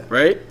 Yeah.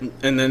 right?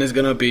 And then it's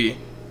gonna be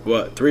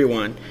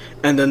 3-1,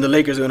 and then the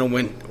Lakers are gonna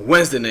win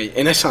Wednesday night.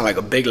 And that sounds like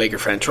a big Laker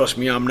fan. Trust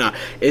me, I'm not.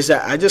 Is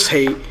that I just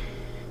hate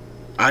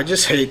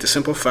the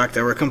simple fact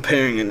that we're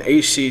comparing an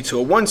 8 seed to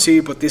a 1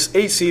 seed, but this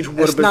 8 seed would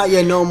have It's been. not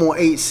your normal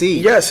 8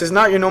 seed. Yes, it's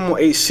not your normal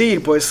 8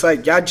 seed, but it's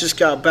like y'all just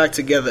got back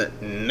together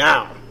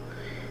now.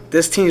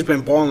 This team's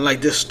been balling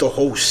like this the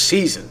whole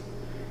season.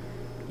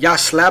 Y'all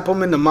slap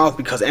them in the mouth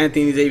because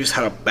Anthony Davis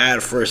had a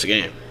bad first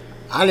game.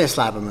 I didn't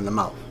slap him in the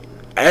mouth.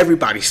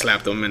 Everybody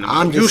slapped them in the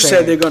I'm mouth. just You saying.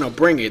 said they're gonna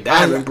bring it.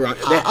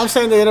 I'm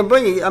saying they're gonna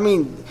bring it. I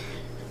mean,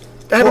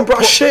 They haven't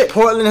brought shit.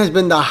 Portland has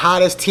been the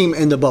hottest team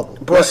in the bubble.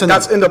 But Yes or no?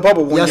 that's in the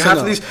bubble. When Yes you or have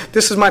no? these,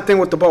 this is my thing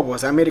with the bubble.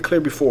 As I made it clear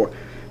before,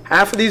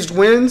 half of these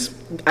wins,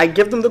 I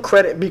give them the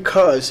credit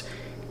because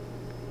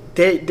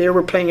they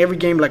were playing every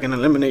game like an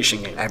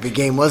elimination game. Every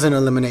game was an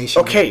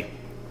elimination. Okay,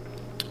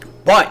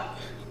 but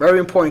very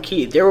important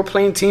key, they were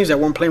playing teams that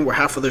weren't playing with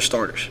half of their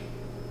starters.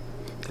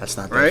 That's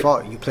not their Right?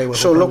 fault. You play with.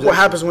 So who look comes what in.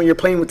 happens when you're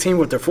playing with teams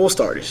with their full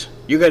starters.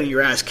 You're getting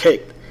your ass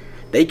kicked.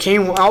 They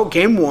came out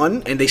game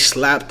 1 and they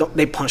slapped them.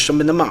 They punched them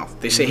in the mouth.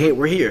 They say, "Hey,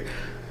 we're here."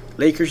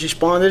 Lakers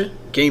responded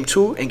game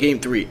 2 and game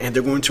 3, and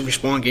they're going to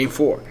respond game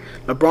 4.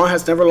 LeBron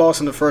has never lost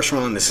in the first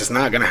round. This is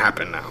not going to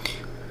happen now.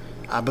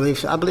 I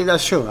believe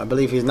that's true. I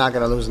believe he's not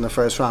going to lose in the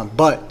first round.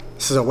 But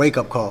this is a wake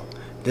up call.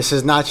 This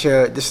is not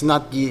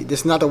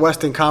the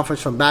Western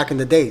Conference from back in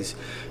the days.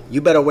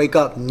 You better wake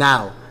up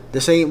now.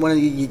 This ain't one of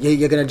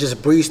you're gonna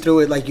just breeze through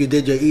it like you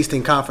did your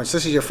Eastern Conference.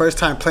 This is your first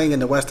time playing in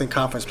the Western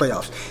Conference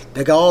playoffs.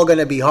 They're all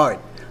gonna be hard.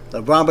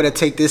 LeBron better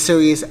take this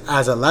series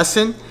as a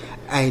lesson,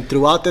 and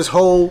throughout this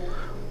whole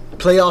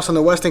playoffs in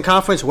the Western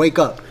Conference, wake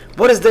up.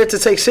 What is there to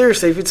take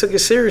seriously if you took it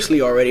seriously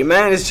already,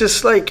 man? It's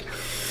just like,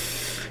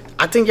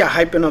 I think you're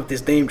hyping up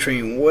this Dame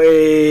train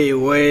way,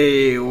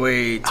 way,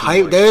 way too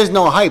Hype. much. There is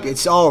no hype.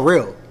 It's all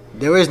real.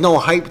 There is no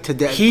hype to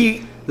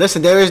Dame.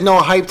 Listen, there is no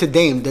hype to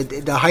Dame.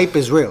 The hype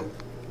is real.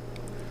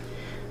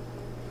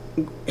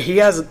 He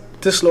has a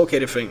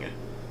dislocated finger.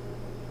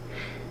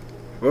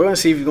 We're gonna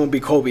see if he's gonna be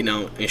Kobe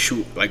now and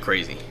shoot like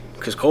crazy.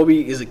 Because Kobe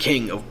is a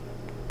king of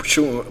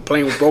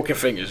playing with broken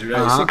fingers. Right?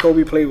 Uh-huh. You see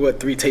Kobe play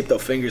with 3 taped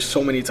up fingers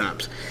so many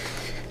times.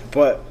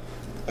 But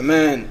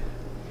man,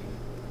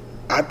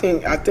 I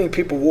think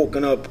people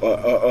woken up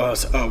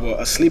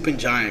a sleeping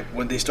giant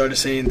when they started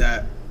saying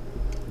that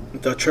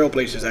the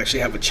Trailblazers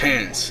actually have a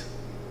chance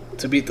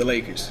to beat the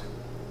Lakers.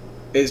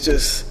 It's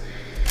just,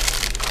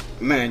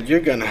 man, you're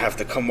gonna have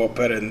to come up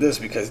better than this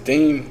because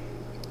Dame,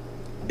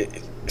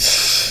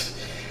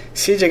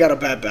 CJ got a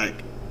bad back.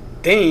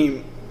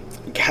 Dame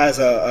has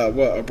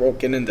a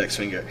broken index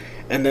finger,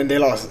 and then they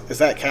lost. Is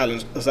that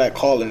Collins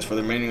for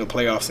the remaining of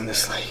playoffs? And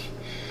it's like,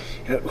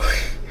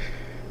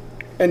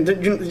 and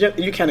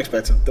you can't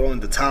expect to throw in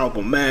the towel.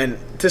 But man,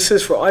 this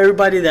is for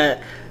everybody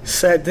that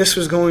said this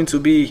was going to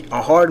be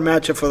a hard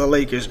matchup for the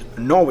Lakers.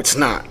 No, it's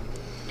not.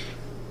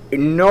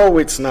 No,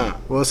 it's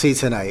not. We'll see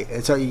tonight.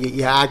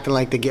 You're acting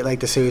like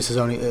the series is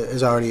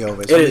already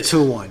over. It's It only is.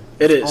 2-1.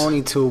 It is. It's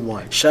only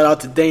 2-1. Shout out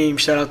to Dame.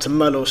 Shout out to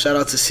Melo. Shout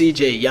out to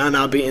CJ. Y'all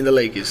not beating the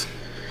Lakers.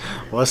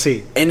 We'll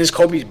see. And it's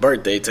Kobe's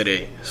birthday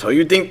today. So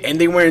you think, and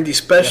they wearing these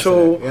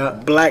special Yeah.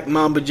 black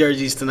Mamba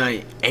jerseys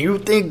tonight, and you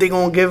think they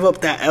gonna give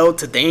up that L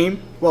to Dame?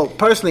 Well,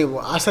 personally,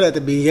 I said at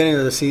the beginning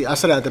of the season,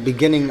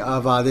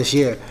 this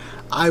year,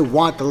 I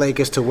want the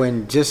Lakers to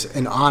win just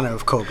in honor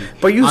of Kobe.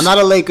 But I'm not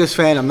a Lakers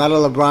fan. I'm not a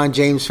LeBron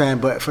James fan.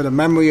 But for the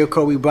memory of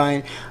Kobe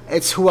Bryant,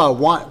 it's who I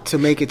want to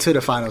make it to the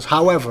finals.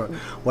 However,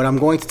 what I'm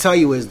going to tell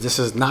you is this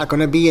is not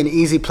going to be an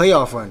easy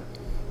playoff run.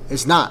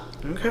 It's not.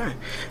 Okay.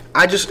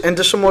 And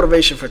just some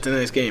motivation for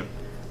tonight's game.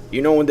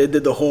 You know when they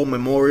did the whole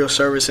memorial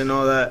service and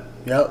all that?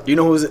 Yep. You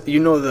know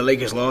the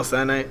Lakers lost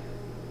that night?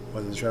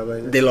 Was it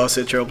Trailblazers? They lost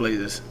to the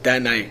Trailblazers.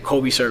 That night,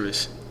 Kobe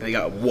service. They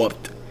got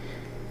whooped.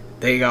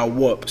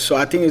 So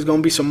I think it's going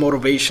to be some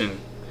motivation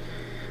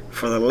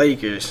for the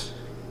Lakers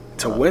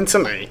to win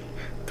tonight,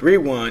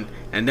 3-1,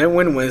 and then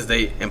win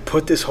Wednesday and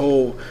put this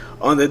whole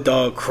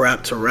underdog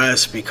crap to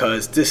rest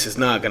because this is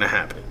not going to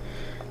happen.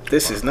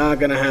 This is not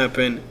going to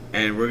happen,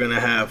 and we're going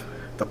to have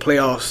the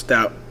playoffs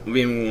that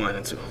we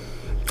wanted to.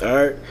 All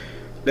right?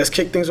 Let's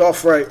kick things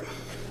off right.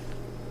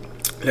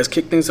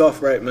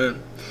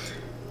 Man.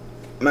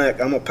 Mac,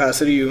 I'm going to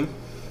pass it to you.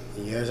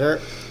 Yes, sir.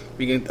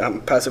 I'm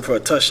passing for a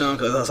touchdown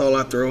because that's all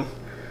I throw.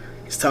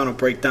 It's time to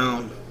break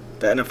down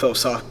the NFL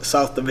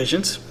South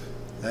divisions.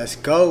 Let's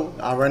go.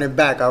 I'll run it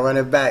back.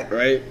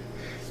 Right.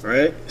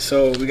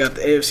 So we got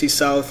the AFC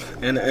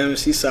South and the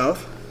NFC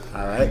South.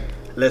 All right.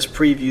 Let's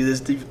preview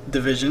these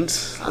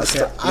divisions. I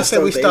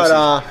said we start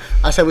off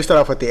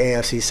with the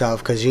AFC South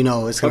because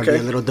it's going to be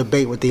a little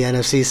debate with the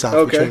NFC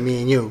South between me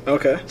and you.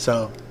 Okay.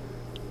 So.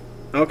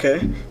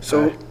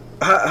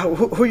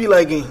 Who you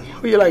liking?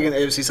 Who you liking in the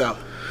AFC South?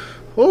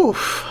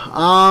 Oof.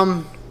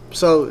 I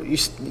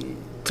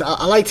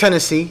like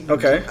Tennessee.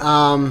 Okay.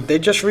 They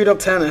just read up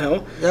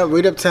Tannehill. Yeah,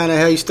 read up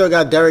Tannehill. You still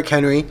got Derrick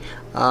Henry.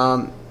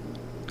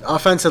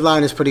 Offensive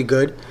line is pretty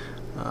good.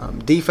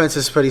 Defense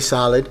is pretty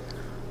solid.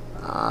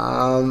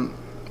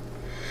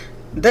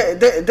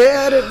 They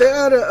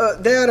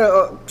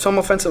had some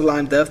offensive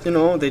line depth. You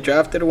know, they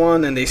drafted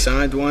one and they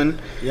signed one.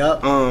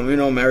 Yep. You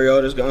know,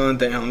 Mariota's gone.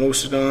 Deion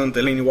Lewis is gone.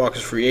 Delaney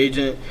Walker's free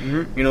agent.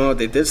 Mm-hmm. You know,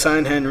 they did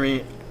sign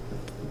Henry.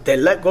 They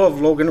let go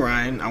of Logan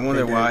Ryan. I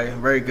wonder why.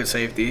 Very good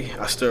safety.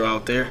 Still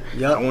out there.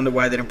 Yep. I wonder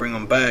why they didn't bring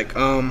him back.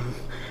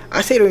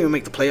 I say they don't even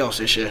make the playoffs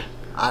this year.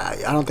 I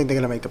don't think they're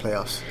gonna make the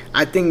playoffs.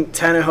 I think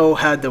Tannehill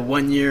had the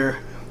 1 year,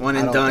 one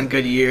and done,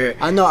 good year.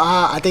 I know.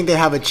 I think they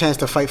have a chance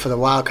to fight for the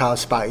wild card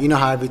spot. You know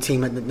how every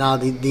team now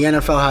the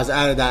NFL has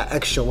added that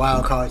extra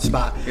wild card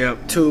spot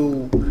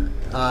to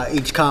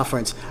each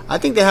conference. I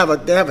think they have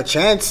a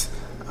chance.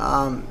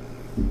 I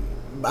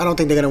don't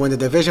think they're gonna win the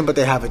division, but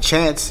they have a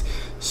chance.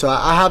 So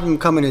I have them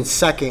coming in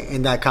second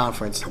in that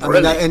conference.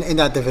 Really? I mean, in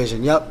that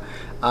division. Yep.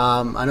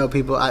 I know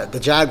people. The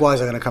Jaguars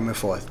are going to come in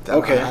fourth.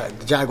 Okay.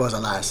 The Jaguars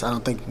are last. I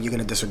don't think you're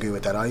going to disagree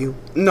with that, are you?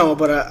 No,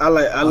 but I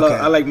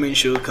like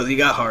Minshew because he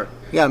got heart.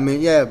 Yeah, I mean,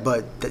 yeah,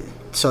 but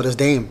so does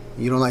Dame.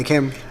 You don't like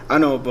him? I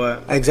know,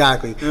 but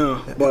exactly.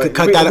 Yeah, but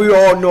we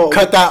all know.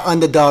 Cut that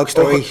underdog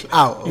story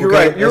out. Okay? You're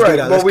right.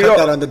 Let's cut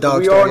that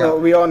underdog story out.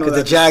 We all know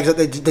that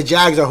the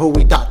Jags are who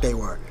we thought they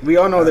were. We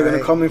all know they're going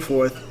to come in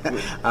fourth.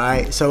 All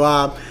right.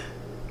 So,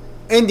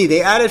 Indy,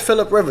 they added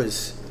Phillip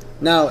Rivers.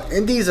 Now,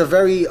 Indy's a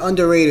very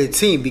underrated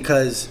team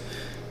because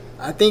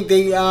I think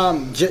they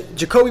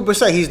Jacoby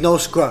Brissett, he's no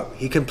scrub.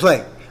 He can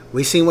play.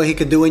 We've seen what he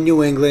can do in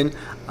New England,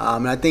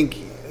 and I think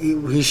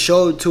he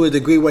showed to a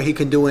degree what he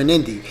can do in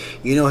Indy.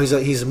 You know,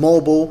 he's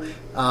mobile.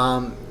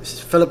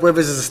 Phillip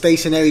Rivers is a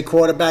stationary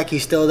quarterback.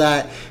 He's still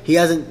that. He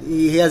hasn't.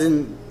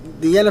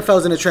 The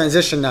NFL's in a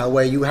transition now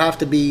where you have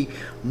to be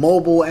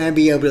mobile and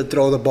be able to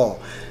throw the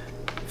ball.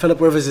 Phillip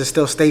Rivers is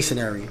still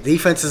stationary.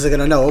 Defenses are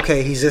going to know,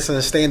 okay, he's just going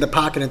to stay in the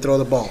pocket and throw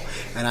the ball.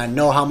 And I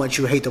know how much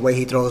you hate the way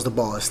he throws the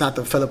ball. It's not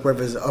the Phillip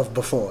Rivers of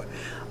before.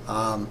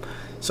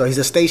 So he's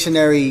a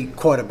stationary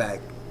quarterback.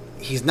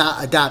 He's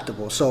not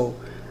adaptable. So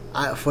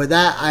for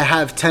that, I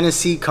have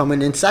Tennessee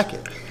coming in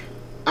second.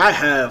 I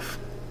have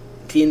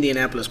the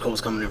Indianapolis Colts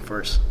coming in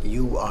first.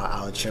 You are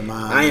out your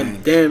mind. I am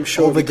damn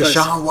sure. Over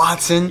Deshaun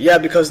Watson? Yeah,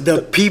 because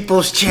the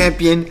people's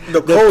champion, the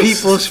Colts,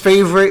 people's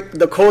favorite.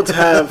 The Colts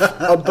have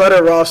a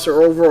better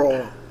roster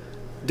overall.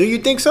 Do you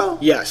think so?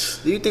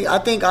 Yes. Do you think? I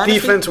think honestly,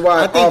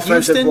 defense-wise,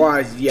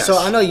 offensive-wise, yes. So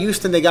I know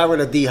Houston, they got rid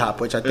of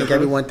D-Hop, which I think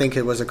everyone thinks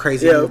it was a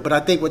crazy move. But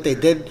I think what they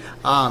did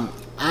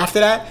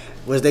after that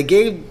was they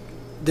gave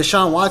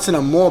Deshaun Watson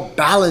a more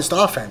balanced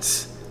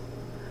offense.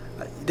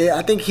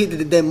 I think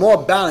they're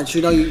more balanced.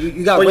 You know,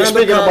 you got. Well, you're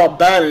speaking about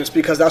balance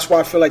because that's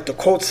why I feel like the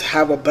Colts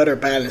have a better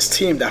balanced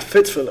team that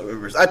fits Phillip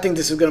Rivers. I think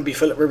this is going to be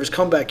Phillip Rivers'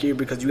 comeback year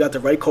because you got the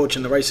right coach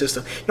and the right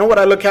system. You know what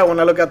I look at when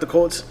I look at the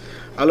Colts?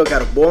 I look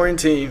at a boring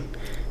team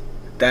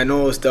that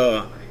knows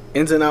the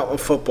ins and outs of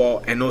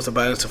football and knows the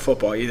balance of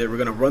football. Either we're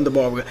going to run the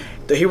ball.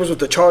 He was with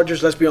the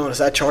Chargers. Let's be honest,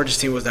 that Chargers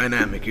team was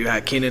dynamic. You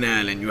had Keenan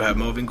Allen, you had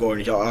Melvin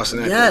Gordon, you had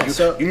Austin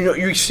Eckler.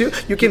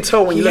 Yeah, you can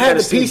tell when you look at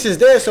the pieces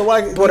there. So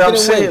why? But I'm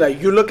saying,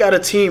 like, you look at a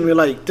team, you're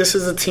like, this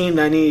is a team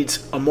that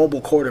needs a mobile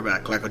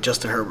quarterback, like a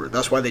Justin Herbert.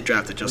 That's why they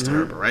drafted Justin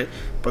Herbert, right?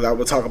 But I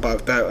will talk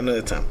about that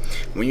another time.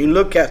 When you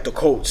look at the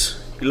Colts,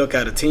 you look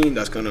at a team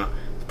that's gonna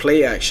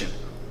play action,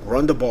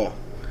 run the ball,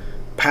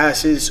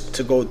 passes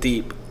to go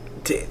deep.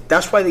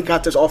 That's why they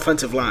got this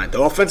offensive line.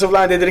 The offensive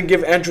line, they didn't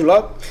give Andrew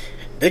Luck.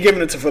 They're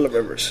giving it to Phillip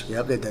Rivers.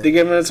 Yep, they did. They're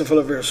giving it to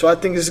Phillip Rivers. So I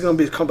think this is going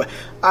to be a comeback.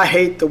 I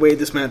hate the way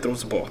this man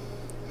throws the ball.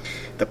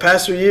 The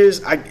past 3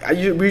 years,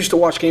 we used to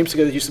watch games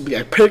together. It used to be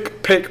like,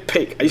 pick, pick,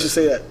 pick. I used to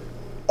say that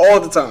all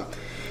the time.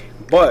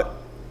 But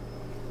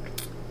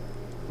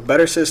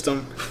better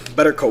system,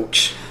 better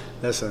coach.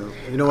 Listen,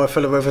 you know what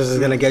Phillip Rivers is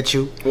going to get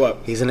you? What?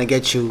 He's going to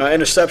get you...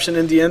 interception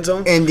in the end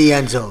zone? In the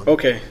end zone.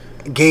 Okay.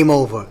 Game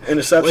over.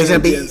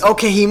 Interception.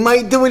 Okay, he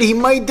might do it. He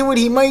might do it.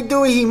 He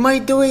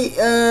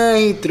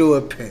threw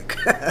a pick.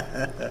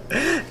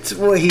 It's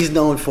what he's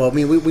known for. I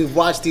mean, we've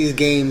watched these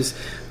games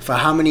for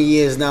how many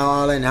years now,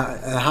 Arlen?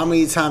 How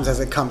many times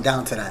has it come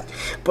down to that?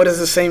 But it's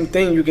the same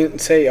thing you can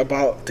say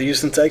about the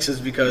Houston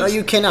Texans because... No,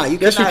 you cannot. You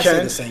cannot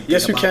say the same thing.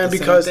 Yes, you can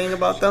because... Same thing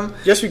about them?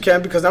 Yes, you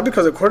can because not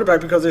because of quarterback,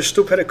 because their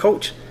stupid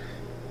coach.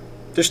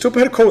 Their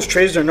stupid coach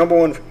trades their number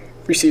one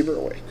receiver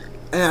away.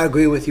 And I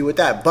agree with you with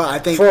that, but I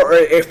think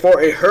for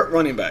a hurt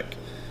running back,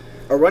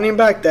 a running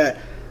back that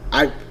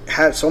I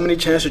had so many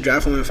chances to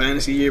draft him in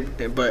fantasy year,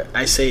 but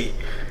I say,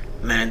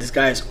 man, this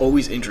guy is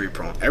always injury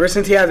prone. Ever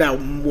since he had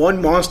that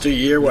one monster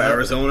year with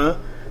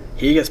Arizona,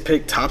 he gets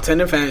picked top 10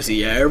 in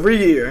fantasy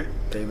every year.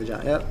 David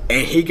Johnson, yep.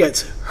 And he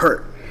gets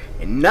hurt,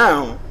 and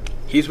now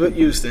he's with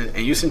Houston, and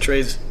Houston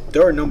trades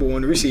their number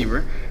one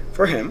receiver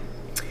for him.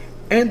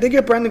 And they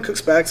get Brandon Cooks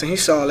back, and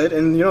he's solid.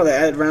 And, you know, they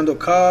added Randall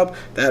Cobb.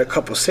 They had a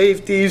couple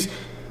safeties.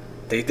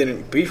 They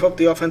didn't beef up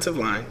the offensive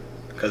line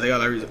because they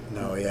got Larry.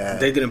 No, yeah.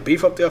 They didn't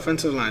beef up the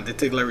offensive line. They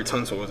think Larry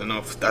Tunsil was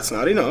enough. That's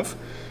not enough.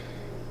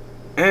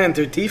 And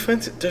their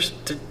defense,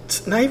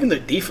 it's not even their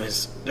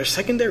defense. Their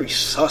secondary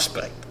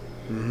suspect.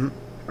 Mm-hmm.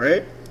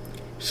 Right?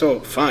 So,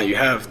 fine, you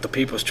have the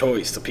people's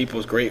choice, the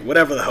people's great,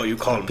 whatever the hell you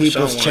call him.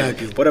 People's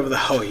champion. Whatever the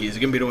hell he is.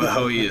 Give me the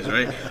hell he is,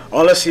 right?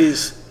 All I see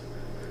is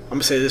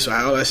gonna say this way.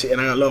 All I see, and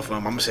I got love for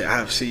him. I'm gonna say I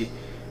have see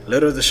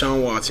little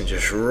Deshaun Watson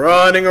just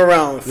running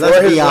around for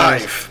his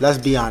life. Let's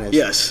be honest.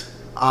 Yes.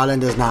 Arlen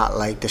does not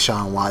like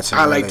Deshaun Watson.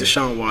 I like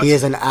Deshaun Watson. He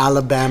is an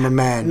Alabama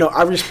man. No,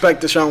 I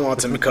respect Deshaun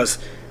Watson because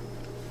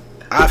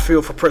I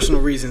feel for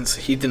personal reasons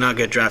he did not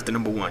get drafted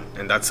number 1,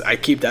 and I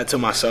keep that to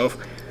myself.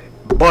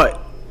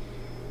 But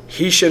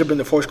he should have been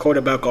the first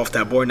quarterback off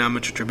that board, not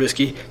Mitchell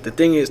Trubisky. The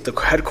thing is, the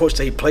head coach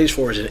that he plays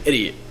for is an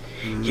idiot.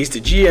 Mm-hmm. He's the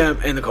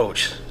GM and the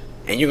coach,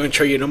 and you're going to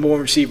trade your number 1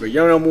 receiver.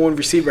 Your number 1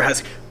 receiver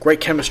has great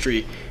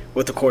chemistry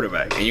with the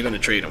quarterback, and you're going to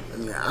trade him.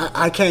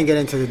 I can't get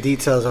into the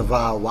details of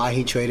why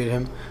he traded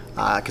him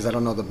because I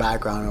don't know the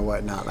background or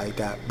whatnot like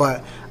that.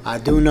 But I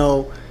do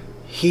know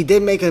he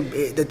did make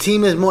the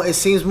team is more. It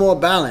seems more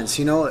balanced.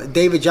 You know,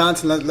 David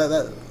Johnson.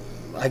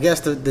 I guess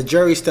the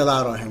jury's still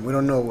out on him. We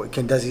don't know.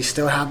 Does he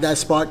still have that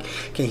spark?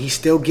 Can he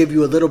still give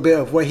you a little bit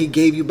of what he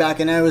gave you back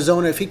in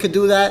Arizona? If he could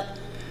do that,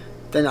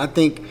 then I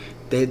think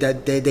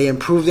they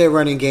improve their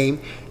running game.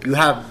 You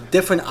have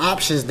different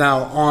options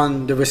now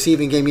on the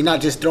receiving game. You're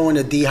not just throwing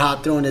the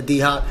D-hop.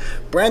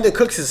 Brandon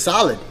Cooks is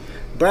solid.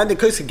 Brandon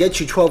Cooks can get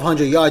you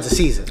 1,200 yards a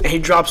season. And he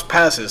drops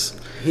passes.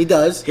 He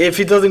does. If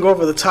he doesn't go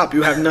over the top,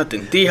 you have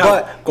nothing.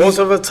 D-Hop goes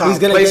over the top,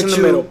 plays in the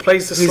middle,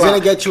 plays the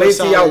slot, plays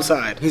the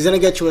outside. He's going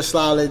to get you a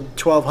solid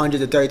 1,200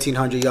 to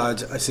 1,300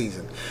 yards a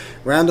season.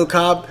 Randall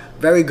Cobb,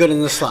 very good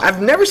in the slot.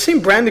 I've never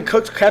seen Brandon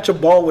Cooks catch a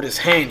ball with his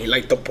hand.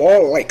 The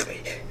ball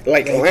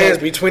lands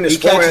between his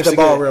forearms. He catches the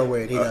ball real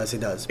weird. He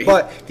does.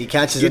 But he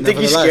catches it. You think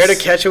he's scared to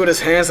catch it with his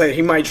hands? Like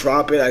he might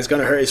drop it. It's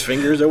going to hurt his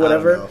fingers or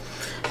whatever.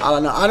 I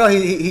don't know. I know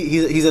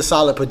he's a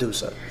solid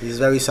producer. He's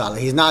very solid.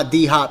 He's not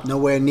D-Hop,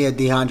 nowhere near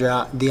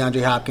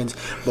DeAndre Hopkins.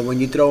 But when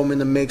you throw him in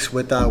the mix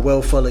with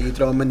Will Fuller, you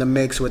throw him in the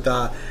mix with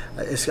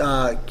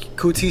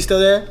Coots, he's still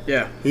there?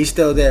 Yeah. He's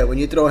still there. When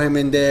you throw him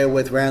in there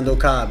with Randall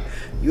Cobb,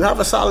 you have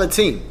a solid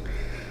team.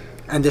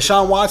 And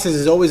Deshaun Watson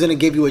is always going to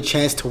give you a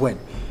chance to win.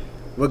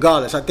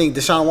 Regardless. I think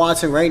Deshaun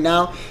Watson right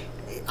now,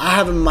 I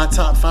have him in my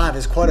top 5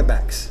 as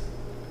quarterbacks.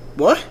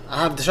 What?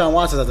 I have Deshaun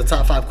Watson as the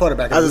top 5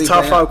 quarterback. As a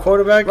top 5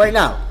 quarterback? Right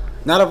now.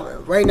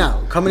 Right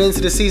now. Coming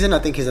into the season, I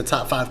think he's a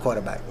top 5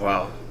 quarterback.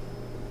 Wow.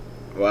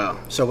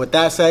 So with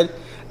that said,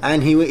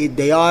 and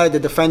they are the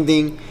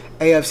defending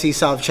AFC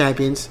South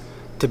champions.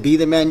 To be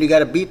the man, you got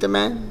to beat the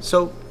man.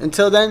 So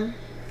until then,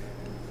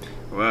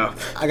 wow.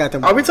 I got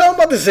them. Are we talking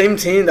about the same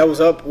team that was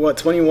up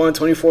 21,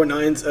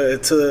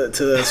 24-9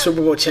 to the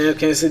Super Bowl champ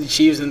Kansas City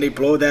Chiefs, and they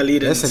blow that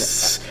lead in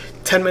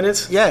 10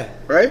 minutes? Yeah.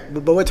 Right?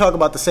 But we're talking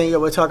about the same.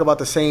 We're talking about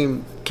the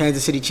same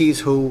Kansas City Chiefs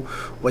who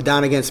were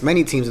down against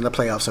many teams in the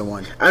playoffs and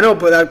won. I know,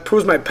 but that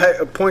proves my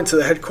point to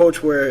the head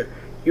coach where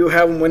you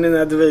have him winning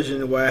that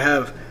division, where I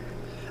have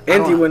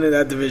Indy winning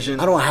that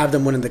division. I don't have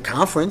them winning the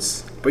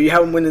conference. But you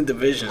have them winning the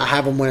division. I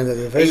have them winning the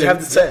division. And you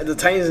have the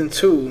Titans in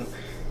 2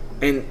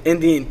 and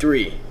Indy in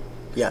 3.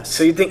 Yes.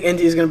 So you think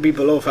Indy is going to be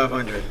below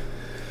 500?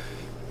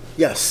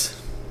 Yes.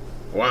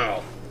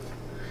 Wow.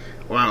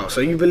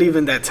 So you believe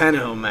in that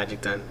Tannehill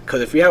magic then?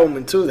 Because if you have them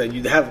in 2, then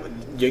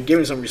you're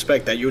giving some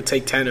respect that you would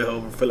take Tannehill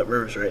over Phillip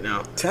Rivers right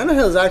now.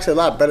 Tannehill is actually a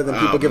lot better than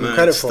people give him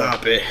credit for.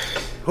 Stop it.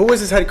 Who was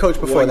his head coach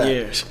before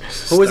that?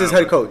 Who was his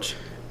head coach?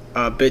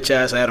 Bitch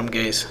ass Adam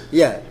Gase.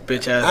 Yeah.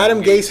 Bitch ass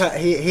Adam Gase.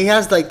 He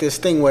has like this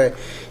thing where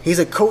he's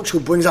a coach who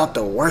brings out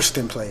the worst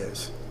in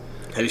players.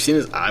 Have you seen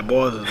his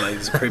eyeballs? It's like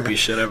this creepy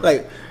shit ever.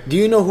 Like, do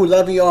you know who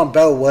Le'Veon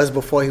Bell was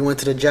before he went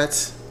to the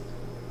Jets?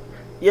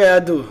 Yeah, I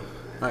do.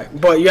 Right.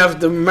 But you have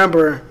to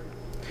remember,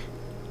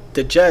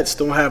 the Jets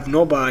don't have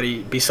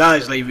nobody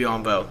besides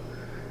Le'Veon Bell.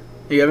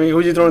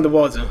 Who's you throwing the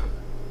ball to?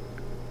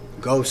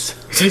 Ghost.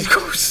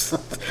 Ghost.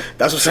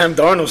 That's what Sam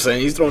Darnold's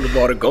saying. He's throwing the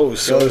ball to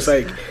Ghost. So it's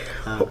like,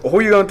 who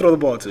are you going to throw the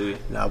ball to?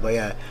 No, but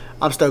yeah,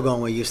 I'm still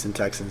going with Houston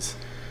Texans.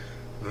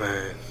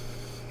 Man.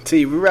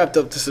 See, we wrapped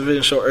up this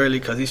division show early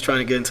because he's trying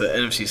to get into the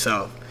NFC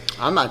South.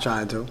 I'm not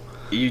trying to.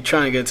 You're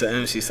trying to get into the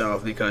NFC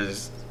South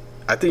because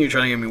I think you're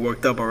trying to get me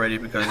worked up already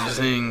because you're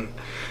saying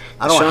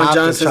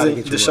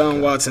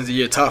Deshaun Watson's in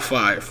your top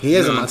 5. He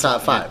is in my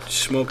top 5.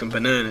 Smoking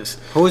bananas.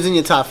 Who's in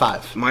your top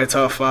 5? My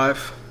top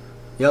 5?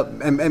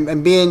 Yep,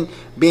 and being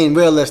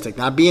realistic,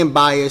 not being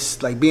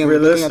biased, like being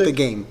looking at the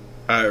game.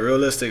 All right,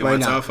 realistic. Right,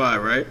 my top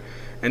 5, right?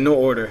 In no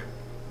order.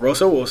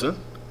 Russell Wilson.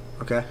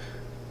 Okay.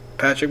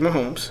 Patrick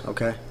Mahomes.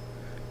 Okay.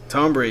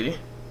 Tom Brady.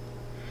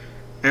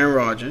 Aaron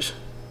Rodgers.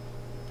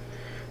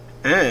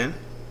 And,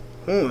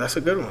 that's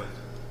a good one.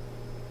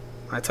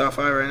 My top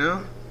 5 right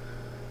now.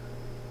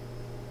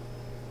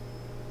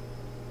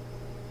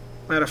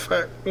 Matter of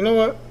fact, you know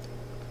what?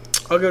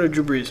 I'll give it to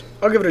Drew Brees.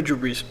 I will give it to Drew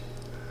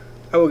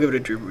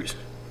Brees.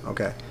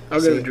 Okay.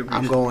 I'll give it to Drew Brees.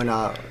 I'm going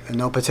in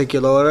no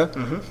particular order.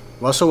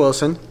 Mm-hmm. Russell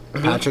Wilson,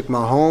 Patrick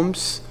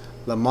Mahomes,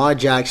 Lamar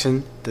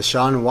Jackson,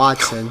 Deshaun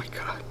Watson. Oh my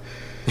God.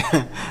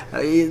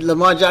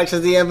 Lamar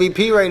Jackson's the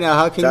MVP right now.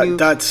 How can you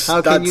not?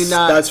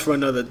 That's for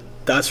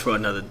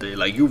another day.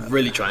 Like, you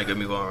really trying to get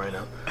me going right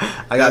now.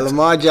 I got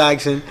Lamar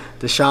Jackson,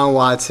 Deshaun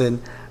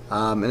Watson,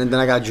 and then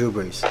I got Drew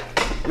Brees.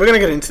 We're going to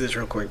get into this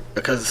real quick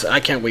because I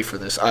can't wait for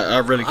this. I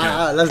really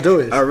can't. Let's do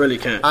it. I really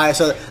can't. All right,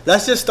 so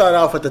let's just start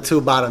off with the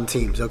two bottom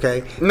teams,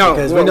 okay? No,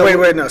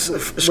 wait, no.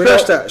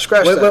 Scratch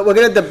that. We're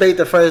going to debate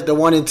the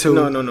 1 and 2.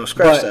 No.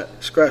 Scratch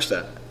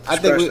that. I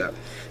think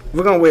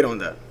we're going to wait on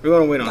that.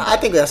 I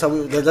think that's how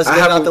let's get it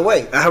out the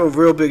way. I have a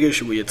real big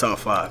issue with your top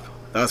 5.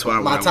 That's why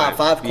my top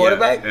 5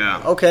 quarterback?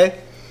 Yeah. Okay.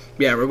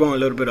 Yeah, we're going a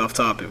little bit off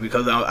topic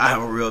because I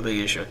have a real big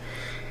issue.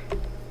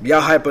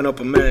 Y'all hyping up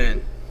a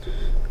man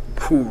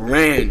who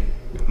ran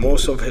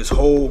most of his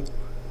whole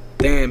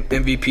damn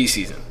MVP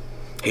season.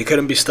 He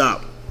couldn't be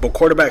stopped. But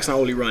quarterback's not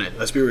only running.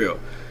 Let's be real.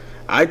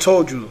 I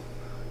told you,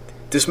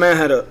 this man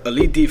had an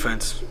elite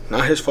defense.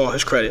 Not his fault,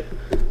 his credit.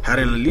 Had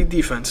an elite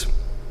defense.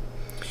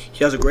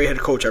 He has a great head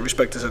coach. I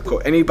respect his head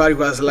coach. Anybody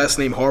who has the last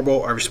name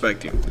Harbaugh, I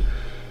respect you.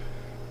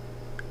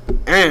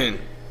 And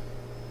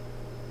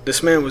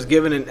this man was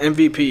given an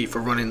MVP for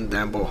running the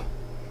damn ball.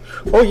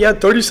 Oh, he had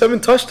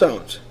 37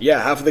 touchdowns.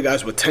 Yeah, half of the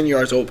guys were 10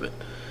 yards open.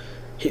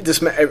 He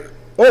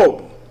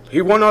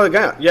won all the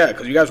game. Yeah,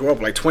 because you guys were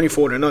up like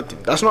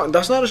 24-0.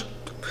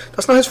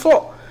 That's not his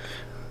fault.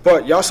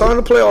 But y'all saw in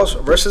the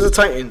playoffs versus the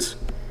Titans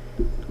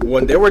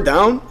when they were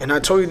down, and I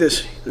told you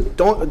this: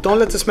 don't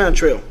let this man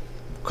trail,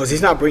 because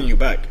he's not bringing you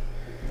back.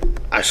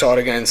 I saw it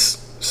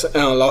against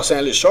Los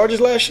Angeles Chargers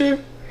last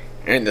year,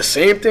 and the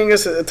same thing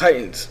as the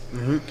Titans.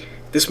 Mm-hmm.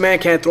 This man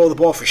can't throw the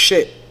ball for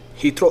shit.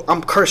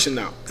 I'm cursing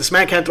now. This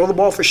man can't throw the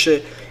ball for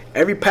shit.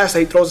 Every pass that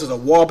he throws is a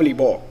wobbly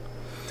ball.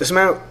 This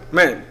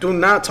man, do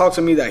not talk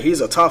to me that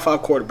he's a top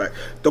 5 quarterback.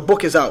 The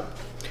book is out.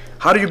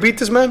 How do you beat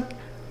this man?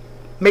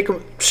 Make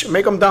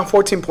him down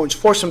 14 points.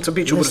 Force him to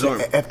beat you with his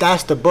arm. If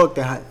that's the book,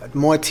 then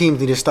more teams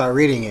need to start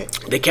reading it.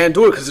 They can't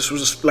do it because this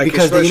was just like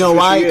because you know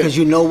why? Because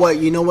you know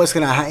what's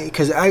gonna.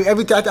 Because I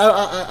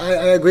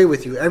agree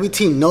with you. Every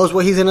team knows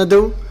what he's gonna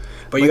do.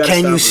 But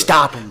can you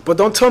stop him? But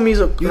don't tell me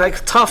he's a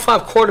top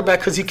 5 quarterback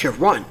because he can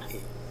run.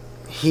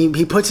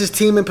 He puts his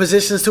team in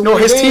positions to win. No,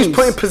 his team's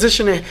put him in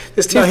positions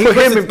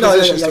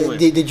to win.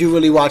 Did you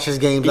really watch his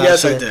games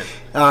last year? Yes, I did.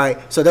 All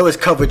right, so there was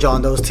coverage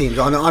on those teams.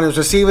 On his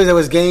receivers, there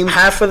was games.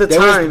 Half of the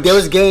time. There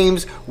was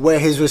games where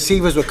his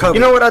receivers were covered. You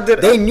know what I did?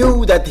 They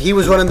knew that he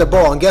was running the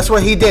ball, and guess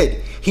what he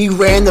did? He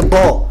ran the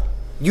ball.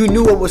 You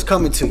knew what was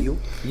coming to you.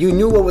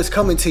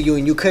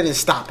 And you couldn't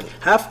stop it.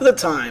 Half of the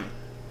time,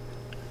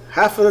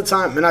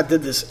 and I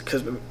did this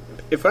because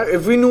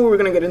if we knew we were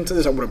going to get into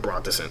this, I would have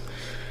brought this in.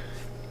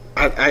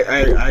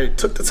 I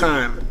took the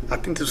time, I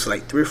think this was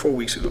like 3 or 4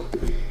 weeks ago.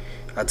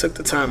 I took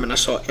the time and I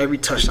saw every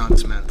touchdown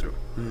this man threw,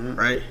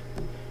 right?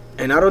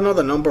 And I don't know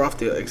the number off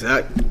the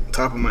exact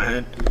top of my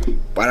head,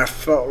 but I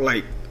felt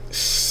like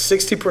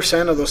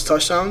 60% of those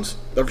touchdowns,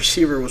 the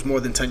receiver was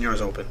more than 10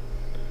 yards open.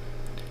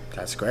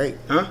 That's great.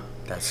 Huh?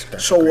 That's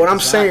so what I'm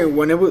saying,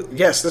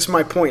 yes, that's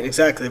my point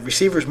exactly. The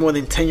receiver is more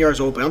than 10 yards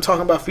open. I'm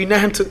talking about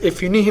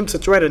if you need him to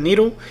thread a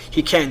needle,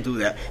 he can't do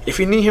that. If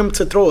you need him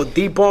to throw a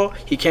deep ball,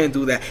 he can't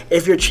do that.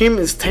 If your team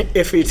is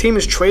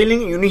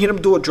trailing and you need him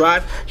to do a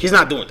drive, he's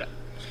not doing that.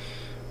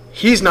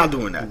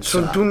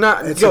 So do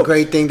not. It's a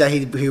great thing that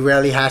he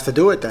rarely has to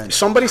do it. Then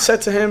somebody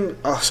said to him,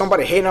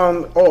 somebody hated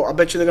him. Oh, I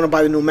bet you they're gonna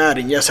buy the new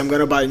Madden. Yes, I'm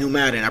gonna buy the new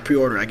Madden. I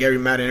pre-order. I get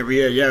Madden every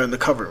year. Yeah, in the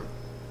cover.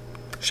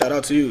 Shout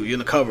out to you. You're in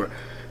the cover.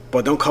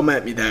 But don't come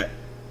at me that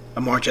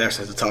Lamar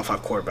Jackson is a top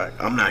 5 quarterback.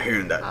 I'm not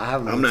hearing that.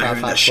 I'm not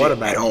hearing that shit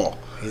at all.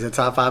 He's a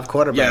top 5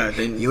 quarterback. Yeah,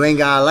 then you ain't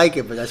gotta like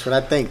it, but that's what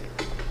I think.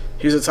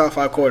 He's a top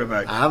 5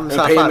 quarterback.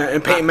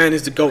 And Peyton Manning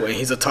is the GOAT, and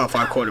he's a top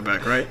 5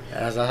 quarterback, right?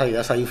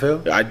 That's how you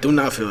feel? I do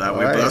not feel that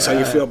way, but that's how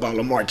you feel about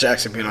Lamar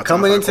Jackson being a top 5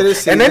 coming into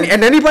this season.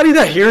 And anybody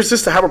that hears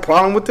this to have a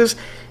problem with this,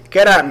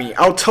 get at me.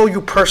 I'll tell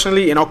you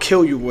personally, and I'll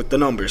kill you with the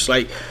numbers.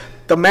 Like,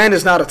 the man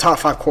is not a top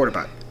 5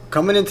 quarterback.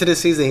 Coming into this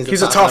season,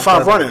 he's a top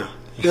 5 runner.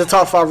 He's a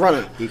top 5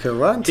 runner. He can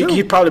run too.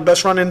 He's probably the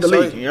best runner in the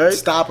league. Right?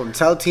 Stop him.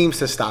 Tell teams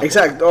to stop him.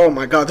 Exactly. Oh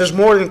my God. There's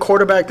more than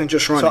quarterback than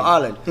just running. So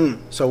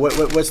Arlen, so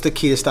what's the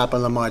key to stopping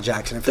Lamar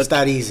Jackson? If it's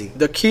that easy,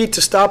 the key to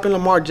stopping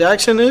Lamar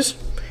Jackson is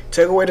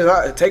take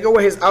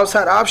away his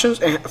outside options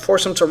and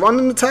force him to run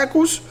in the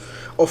tackles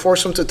or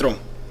force him to throw.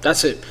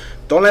 That's it.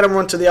 Don't let him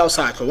run to the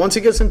outside. Because once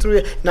he gets into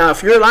it, now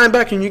if you're a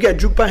linebacker and you get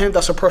juked by him,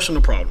 that's a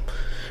personal problem.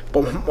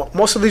 But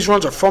most of these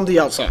runs are from the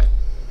outside.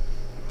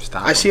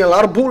 I see a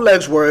lot of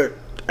bootlegs where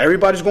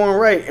everybody's going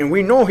right, and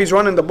we know he's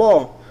running the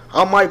ball.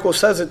 Al Michael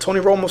says it. Tony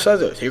Romo says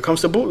it. Here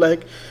comes the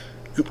bootleg.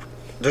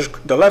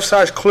 The left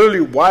side is clearly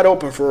wide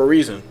open for a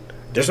reason.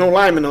 There's no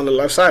lineman on the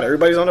left side.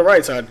 Everybody's on the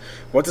right side.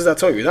 What does that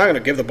tell you? You're not going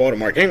to give the ball to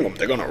Mark Ingram.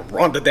 They're going to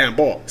run the damn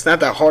ball. It's not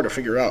that hard to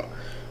figure out.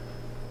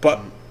 But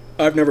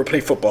I've never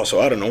played football, so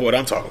I don't know what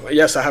I'm talking about.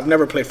 Yes, I have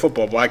never played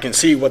football, but I can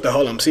see what the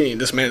hell I'm seeing.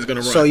 This man's going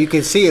to run. So you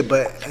can see it,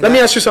 but let me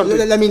ask you something.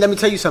 Let me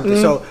tell you something.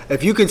 Mm-hmm. So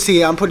if you can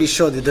see it, I'm pretty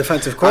sure the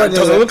defensive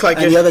coordinator doesn't look like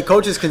and the other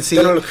coaches can see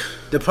it.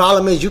 The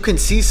problem is you can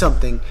see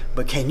something,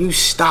 but can you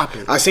stop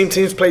it? I seen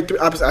teams play.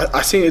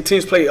 I seen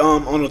teams play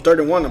on the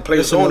 3rd and 1 and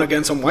play zone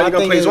against them. Why are you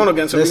gonna play zone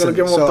against them? You're gonna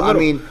give them up the middle. I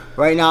mean,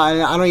 right now,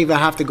 I don't even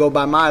have to go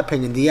by my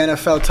opinion. The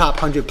NFL top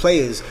 100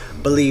 players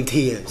believed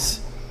he is.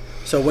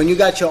 So when you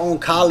got your own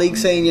colleague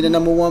saying you're the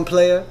number 1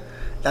 player,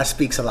 that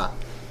speaks a lot.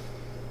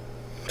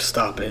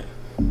 Stop it.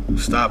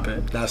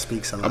 That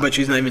speaks a lot. I bet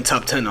you he's not even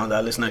top 10 on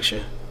that list next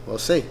year. We'll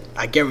see.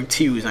 I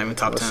guarantee you he's not even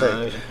top 10 on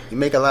that list. You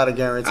make a lot of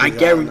guarantees. I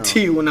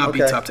guarantee you will not be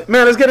top 10.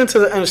 Man, let's get into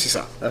the NFC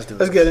South. Let's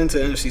get into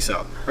the NFC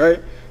South, right?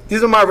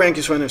 These are my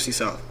rankings for NFC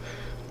South.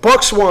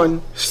 Bucks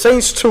 1,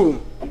 Saints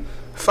 2,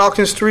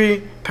 Falcons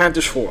 3,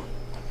 Panthers 4.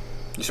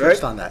 You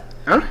switched on that.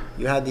 Huh?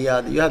 You had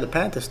the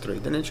Panthers 3,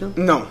 didn't you?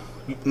 No,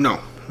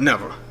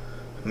 never.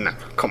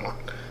 Come on.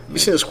 You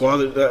see the squad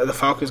the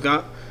Falcons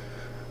got?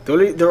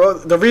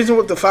 The reason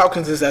with the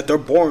Falcons is that they're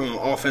boring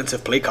on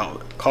offensive play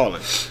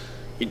calling.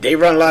 They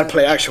run a lot of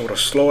play action with a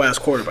slow ass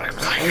quarterback.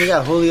 And you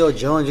got Julio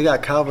Jones, you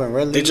got Calvin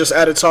Ridley. They just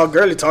added Todd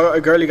Gurley.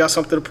 Todd Gurley got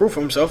something to prove for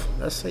himself.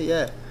 That's it,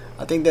 yeah.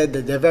 I think that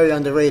they're very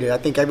underrated. I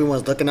think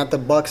everyone's looking at the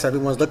Bucks,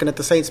 everyone's looking at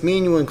the Saints, me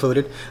and you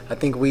included. I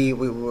think we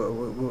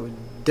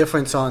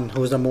difference on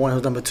who's number 1,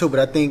 who's number 2, but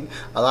I think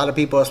a lot of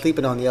people are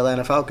sleeping on the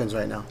Atlanta Falcons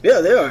right now.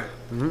 Yeah, they are.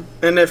 Mm-hmm.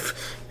 And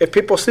if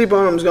people sleep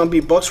on them, it's gonna be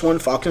Bucks 1,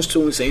 Falcons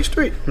 2, and Saints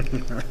 3.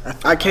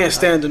 I can't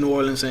stand the New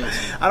Orleans Saints.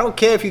 I don't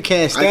care if you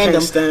can't stand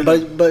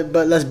them,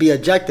 but let's be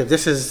objective.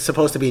 This is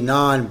supposed to be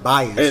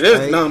non-biased. It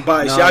is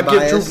non-biased. Y'all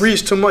give Drew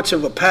Brees too much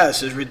of a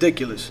pass. It's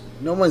ridiculous.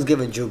 No one's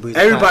giving Drew Brees.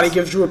 Everybody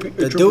gives Drew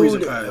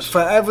Brees a pass.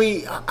 For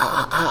every,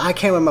 I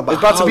can't remember. It's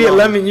about to be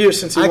 11 years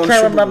since he won the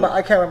Super Bowl.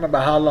 I can't remember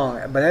how long,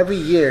 but every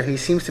year he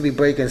seems to be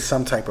breaking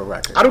some type of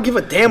record. I don't give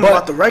a damn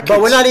about the records.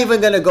 But we're not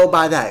even gonna go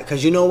by that,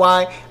 because you know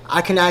why?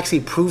 I can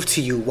actually prove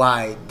to you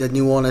why the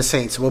New Orleans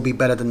Saints will be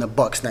better than the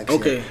Bucks next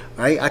year.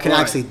 Right? I can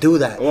actually do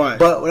that. Why?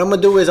 But what I'm gonna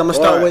do is I'm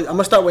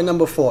gonna start with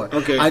number 4.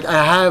 Okay.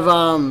 I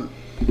have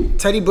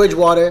Teddy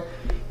Bridgewater.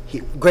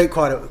 Great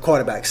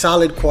quarterback,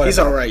 solid quarterback. He's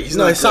all right.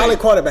 He's solid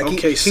quarterback.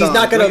 Okay, he's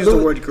not going to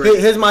lose.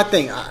 Here's my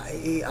thing. I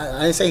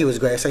didn't say he was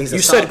great. I said he's You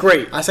said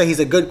great. I said he's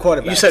a good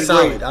quarterback. You said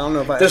solid. great. I don't know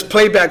if there's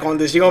playback on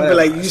this. You're going to be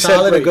like, you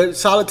said great.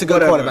 Solid to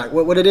good quarterback.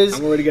 What it is,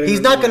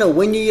 he's not going to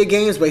win you your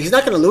games, but he's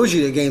not going to lose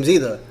you your games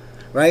either.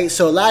 Right?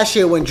 So last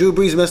year when Drew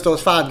Brees missed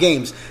those 5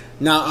 games,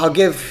 now I'll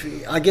give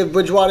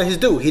Bridgewater his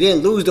due. He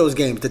didn't lose those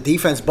games. The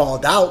defense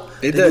balled out.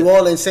 The New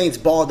Orleans Saints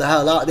balled the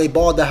hell out. They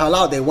balled the hell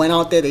out. They went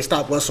out there. They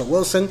stopped Russell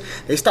Wilson.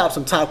 They stopped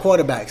some top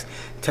quarterbacks.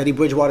 Teddy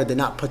Bridgewater did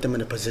not put them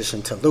in a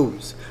position to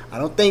lose. I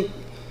don't think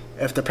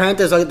if the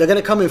Panthers they're going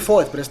to come in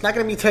 4th, but it's not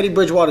going to be Teddy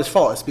Bridgewater's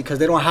fault. It's because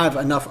they don't have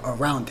enough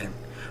around him.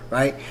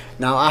 Right?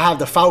 Now I have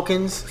the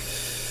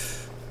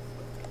Falcons.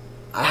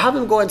 I have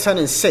them going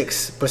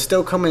 10-6, but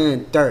still coming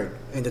in 3rd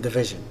in the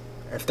division.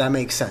 If that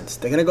makes sense,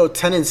 they're going to go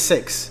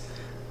 10-6.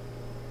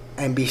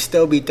 And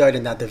still be 3rd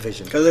in that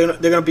division. Because they're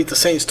going to beat the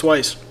Saints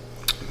twice.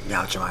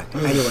 Yeah, John.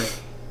 Anyway,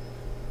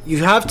 you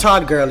have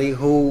Todd Gurley,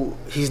 who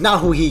he's not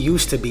who he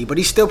used to be, but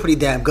he's still pretty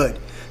damn good.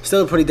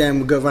 Still a pretty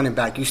damn good running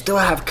back. You still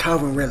have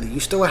Calvin Ridley. You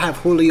still have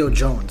Julio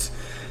Jones.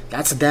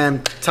 That's a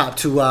damn top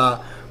 2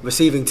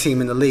 receiving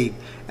team in the league.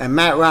 And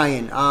Matt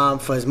Ryan,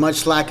 for as much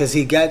slack as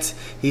he gets,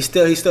 he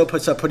still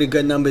puts up pretty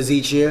good numbers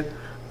each year.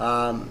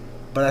 But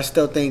I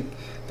still think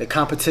the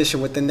competition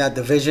within that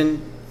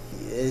division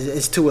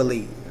is too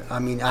elite. I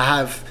mean,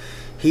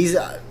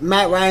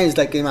 Matt Ryan's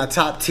like in my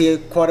top tier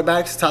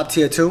quarterbacks, top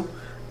tier 2,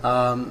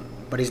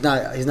 but he's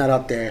not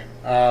up there.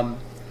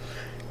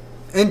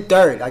 In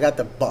 3rd, I got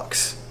the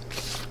Bucks.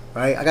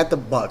 Right, I got the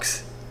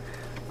Bucks.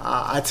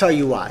 I tell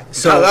you why.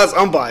 So that's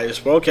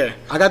unbiased, but okay.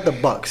 I got the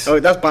Bucks.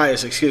 Oh, that's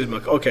biased. Excuse me.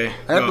 Okay,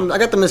 I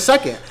got them in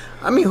 2nd.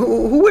 I mean,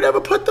 who would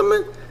ever put them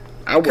in?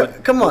 I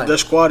would. Come on. The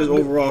squad is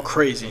overall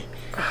crazy.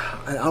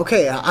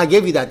 Okay, I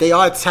give you that. They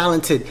are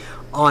talented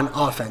on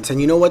offense, and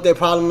you know what their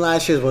problem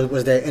last year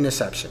was their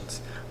interceptions,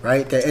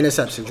 right? Their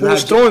interceptions. Who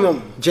was throwing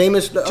them?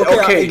 Jameis.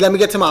 Okay. Let me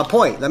get to my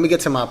point.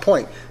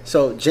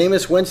 So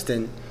Jameis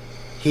Winston,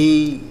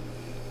 he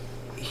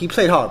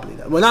played horribly.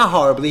 Well, not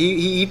horribly.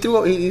 He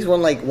threw. He's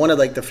one of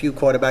the few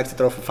quarterbacks to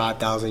throw for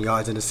 5,000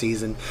 yards in a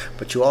season,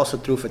 but you also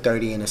threw for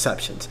 30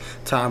 interceptions.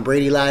 Tom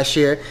Brady last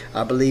year,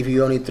 I believe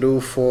he only threw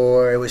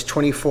for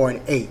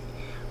 24-8.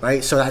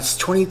 Right, so that's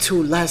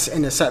 22 less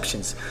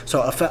interceptions.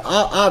 So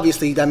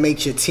obviously that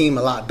makes your team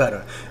a lot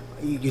better.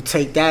 You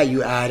take that,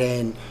 you add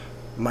in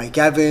Mike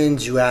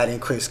Evans, you add in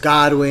Chris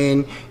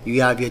Godwin,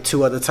 you have your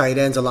 2 other tight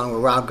ends along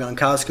with Rob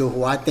Gronkowski,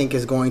 who I think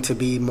is going to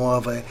be more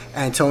of an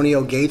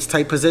Antonio Gates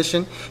type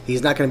position.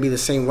 He's not going to be the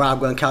same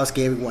Rob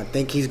Gronkowski everyone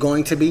think he's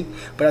going to be,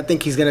 but I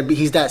think he's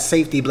that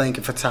safety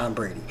blanket for Tom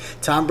Brady.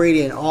 Tom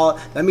Brady and all.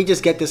 Let me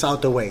just get this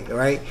out the way, all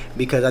right?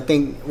 Because I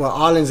think what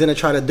Arlen's going to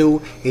try to do,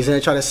 he's going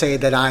to try to say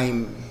that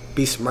I'm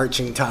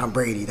besmirching Tom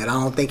Brady, that I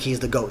don't think he's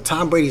the GOAT.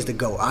 Tom Brady's the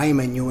GOAT. I am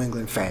a New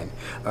England fan.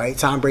 All right,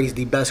 Tom Brady's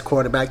the best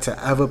quarterback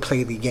to ever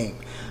play the game.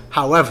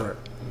 However,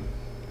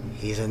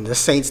 he's in the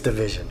Saints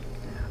division,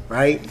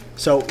 right?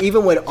 So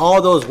even with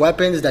all those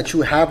weapons that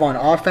you have on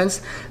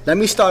offense, let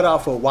me start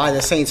off with why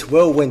the Saints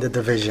will win the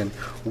division.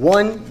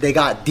 1, they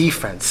got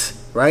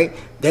defense, right?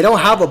 They don't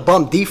have a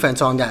bum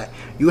defense on that.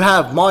 You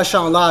have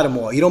Marshawn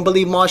Lattimore. You don't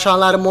believe Marshawn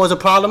Lattimore is a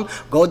problem?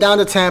 Go down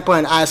to Tampa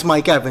and ask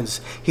Mike Evans.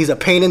 He's a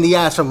pain in the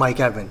ass for Mike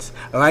Evans.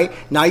 All right?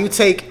 Now you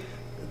take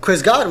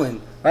Chris Godwin,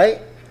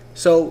 right?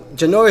 So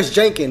Janoris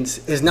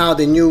Jenkins is now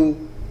the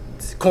new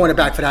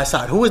cornerback for that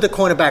side. Who was the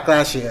cornerback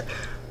last year?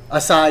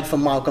 aside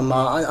from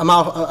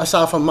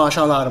aside from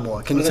Marshawn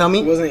Lattimore? Can you tell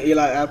me? Wasn't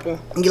Eli Apple?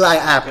 Eli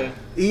Apple. Okay.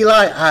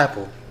 Eli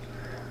Apple.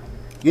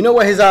 You know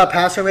what his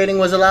passer rating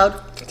was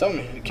allowed? Tell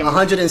me.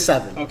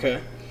 107.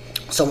 Okay.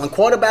 So when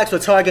quarterbacks were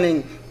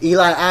targeting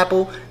Eli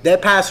Apple, their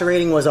passer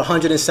rating was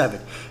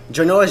 107.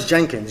 Janoris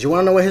Jenkins, you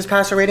want to know what his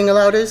passer rating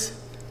allowed is?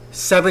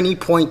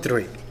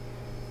 70.3.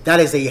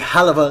 That is a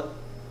hell of a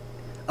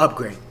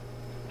upgrade.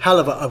 Hell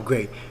of a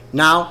upgrade.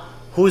 Now,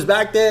 who's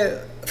back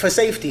there for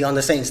safety on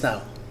the Saints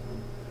now?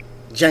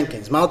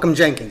 Jenkins, Malcolm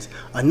Jenkins.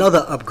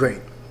 Another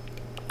upgrade.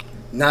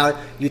 Now,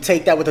 you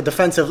take that with the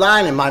defensive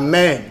line, and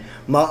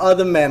my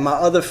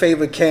other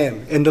favorite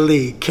Cam in the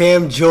league,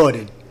 Cam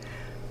Jordan,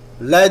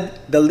 led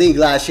the league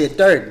last year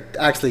third.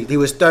 Actually, he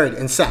was third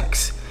in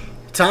sacks.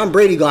 Tom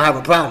Brady going to have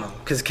a problem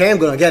because Cam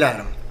going to get at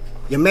him.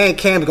 Your man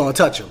Cam's going to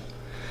touch him.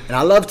 And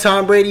I love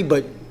Tom Brady,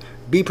 but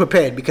be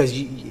prepared because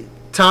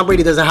Tom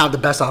Brady doesn't have the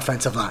best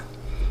offensive line.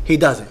 He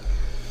doesn't.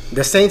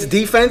 The Saints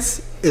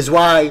defense is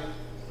why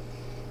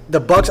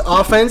the Bucs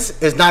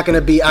offense is not going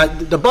to be.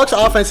 The Bucs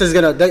offense is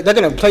they're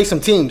going to play some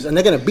teams and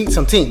they're going to beat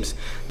some teams.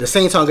 The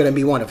Saints aren't going to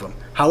be one of them.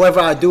 However,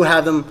 I do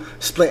have them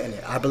splitting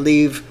it. I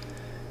believe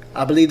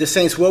the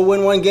Saints will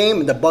win one game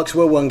and the Bucs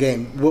will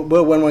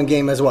win one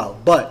game as well.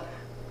 But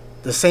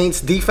the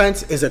Saints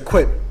defense is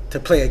equipped to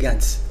play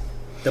against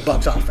the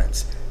Bucs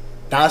offense.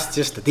 That's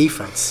just the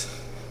defense.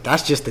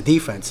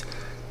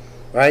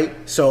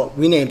 Right? So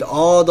we named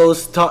all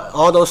those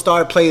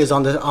star players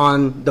on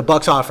the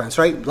Bucs offense,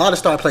 right? A lot of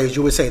star players,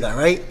 you would say that,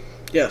 right?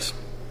 Yes.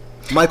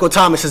 Michael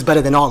Thomas is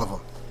better than all of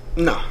them.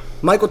 No.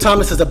 Michael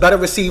Thomas is a better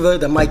receiver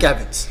than Mike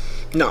Evans.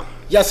 No.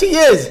 Yes, he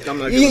is. I'm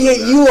not giving him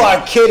that. You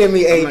are kidding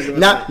me.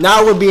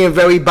 Now we're being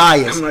very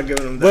biased. I'm not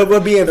giving him that. We're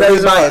being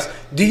very biased.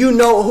 Do you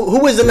know who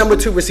was the number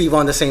 2 receiver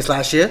on the Saints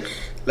last year?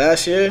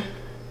 Last year?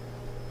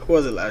 Who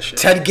was it last year?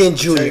 Ted Ginn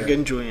Jr. Ted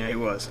Ginn Jr., he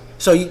was.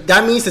 So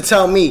that means to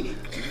tell me,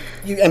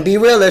 and be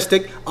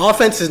realistic,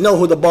 offenses know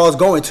who the ball's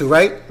going to,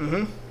 right?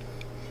 Mm-hmm.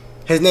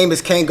 His name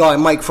is can't guard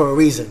Mike for a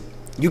reason.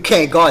 You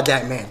can't guard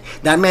that man.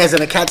 That man's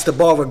going to catch the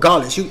ball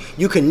regardless.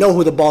 You can know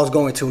who the ball's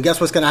going to, and guess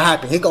what's going to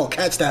happen? He's going to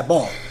catch that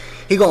ball.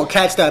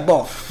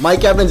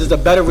 Mike Evans is a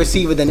better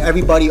receiver than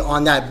everybody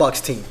on that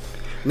Bucs team.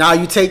 Now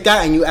you take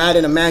that and you add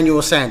in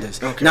Emmanuel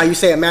Sanders. Okay. Now you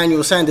say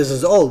Emmanuel Sanders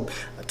is old.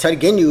 Ted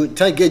Ginn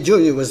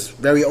Jr. was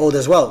very old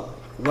as well.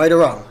 Right or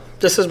wrong?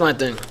 This is my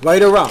thing.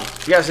 Right or wrong?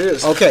 Yes, it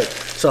is. Okay,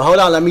 so hold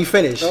on, let me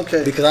finish.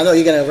 Okay. Because I know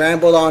you're going to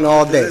ramble on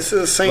all day. This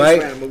is a Saints right?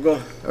 ramble.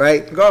 Go.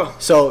 Right? Go.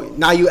 So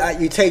now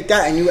you take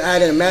that and you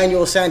add in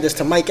Emmanuel Sanders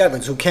to Mike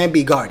Evans, who can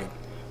be guarded.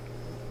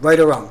 Right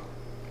or wrong?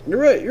 You're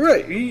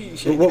right.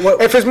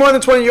 If it's more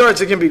than 20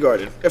 yards, it can be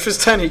guarded. If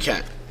it's 10, he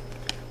can't.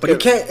 But he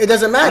can't. It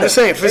doesn't matter. I'm just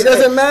saying. It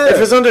doesn't matter.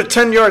 If it's under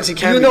 10 yards, he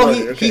can't be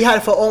guarded. He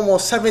had for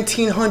almost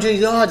 1,700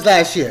 yards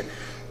last year.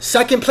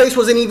 Second place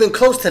wasn't even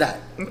close to that.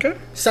 Okay.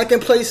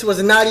 Second place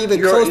was not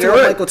even close to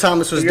what Michael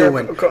Thomas was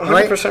doing.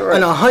 100% right.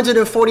 And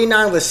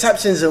 149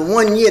 receptions in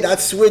 1 year.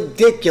 That's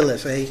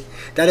ridiculous, eh?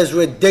 That is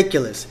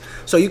ridiculous.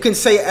 So you can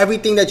say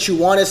everything that you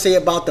want to say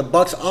about the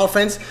Bucs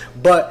offense,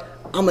 but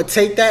I'm going to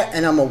take that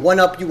and I'm going to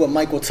one-up you with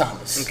Michael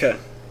Thomas. Okay.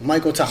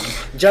 Michael Thomas.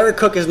 Jared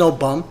Cook is no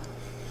bum.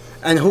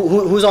 And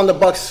who's on the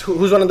Bucs?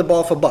 Who's running the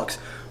ball for Bucs?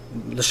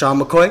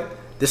 LaShawn McCoy.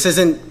 This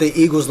isn't the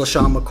Eagles'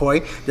 LaShawn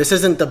McCoy. This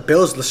isn't the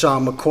Bills'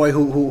 LaShawn McCoy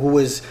who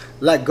was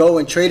let go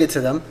and traded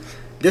to them.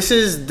 This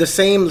is the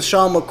same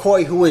LaShawn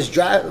McCoy who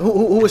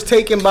was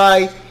taken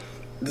by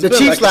the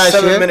Chiefs last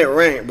year. 7-minute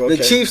rant, bro. The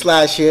Chiefs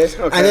last year,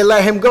 and they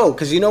let him go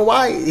because you know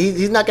why?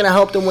 He's not going to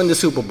help them win the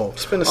Super Bowl.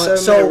 It's been a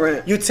 7-minute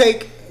rant. You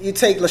take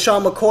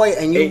LaShawn McCoy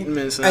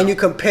and you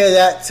compare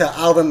that to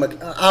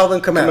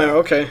Alvin Kamara.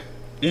 Okay.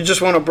 You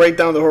just want to break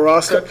down the whole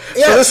roster?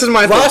 Yeah, so this is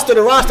my roster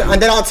to roster.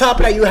 And then on top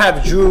of that, you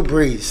have Drew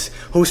Brees,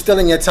 who's still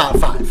in your top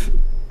 5.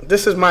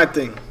 This is my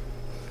thing.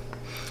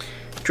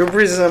 Drew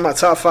Brees is in my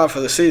top 5 for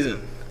the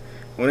season.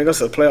 When it goes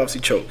to the playoffs, he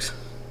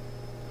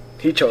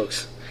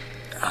chokes.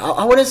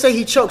 I wouldn't say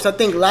he chokes. I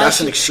think last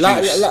year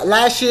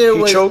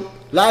he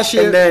choked. Last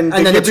year, and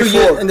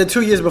then the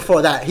 2 years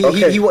before that, he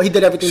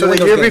did everything. So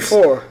the year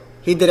before,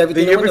 he did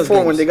everything. The year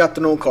before, when they got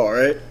the no call,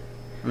 right?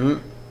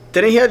 Mm-hmm.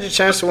 Didn't he have a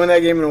chance to win that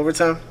game in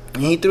overtime?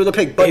 And he threw the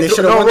pick, but they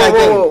should have won that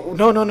game.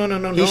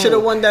 No. He should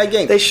have won that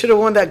game. They should have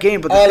won that game,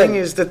 but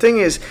the thing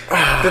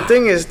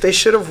is, they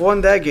should have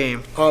won that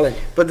game. Arlen.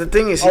 But the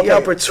thing is, the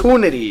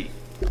opportunity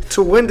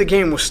to win the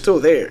game was still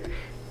there,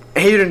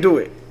 and he didn't do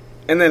it.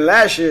 And then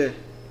last year,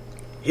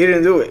 he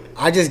didn't do it.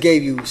 I just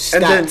gave you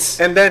stats.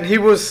 And then he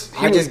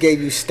just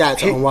gave you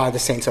stats on why the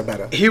Saints are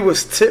better. He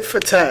was tit for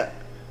tat.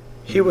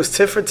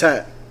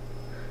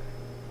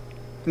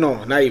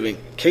 No, not even.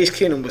 Case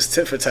Keenum was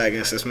tit for tat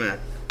against this man.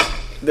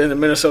 Then the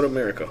Minnesota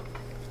Miracle.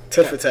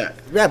 Tit for tat.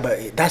 Yeah,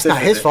 but that's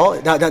not his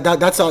fault.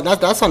 That's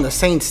on the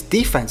Saints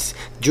defense.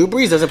 Drew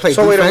Brees doesn't play defense.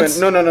 So wait a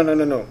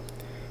minute. No.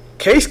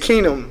 Case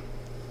Keenum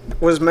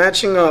was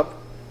matching up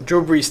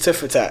Drew Brees tit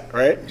for tat,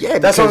 right? Yeah,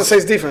 that's on the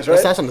Saints defense,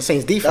 right? That's on the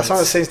Saints defense. That's on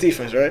the Saints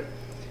defense, right?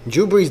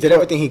 Drew Brees did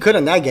everything he could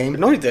in that game.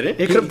 No, he didn't.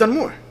 He could have done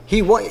more.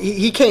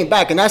 He came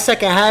back in that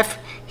second half.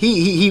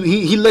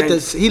 He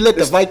lit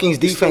the Vikings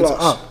defense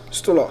up.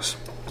 Still lost.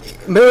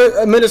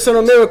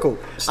 Minnesota Miracle.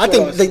 I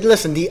think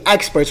lost. The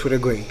experts would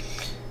agree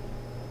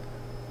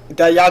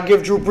that y'all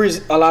give Drew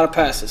Brees a lot of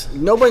passes.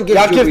 No one gives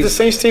y'all Drew give Brees. The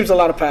Saints teams a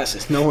lot of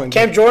passes. No one.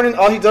 Cam Jordan,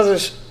 all he does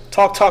is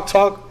talk.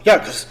 Yeah,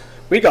 because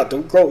we got the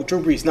GOAT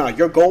Drew Brees. Now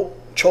your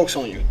GOAT chokes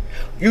on you.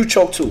 You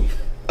choke too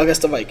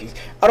against the Vikings.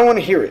 I don't want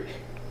to hear it.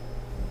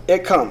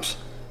 It comes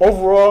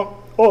overall.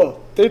 Oh,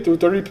 they threw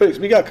 30 picks.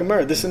 We got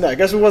Kamara, this and that.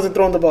 Guess who wasn't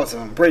throwing the ball to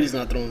him? Brady's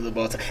not throwing the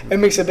ball to him. It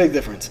makes a big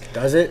difference.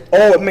 Does it?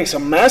 Oh, it makes a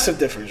massive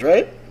difference,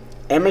 right?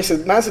 It makes a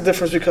massive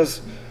difference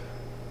because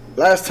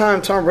last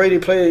time Tom Brady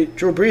played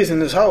Drew Brees in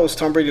his house,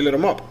 Tom Brady lit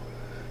him up.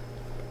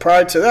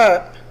 Prior to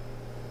that,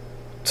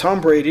 Tom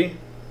Brady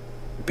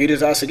beat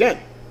his ass again.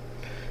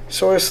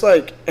 So it's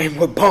like, and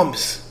with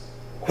bumps.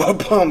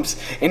 What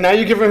bumps? And now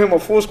you're giving him a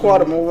full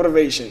squad of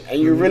motivation. And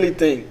you really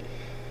think,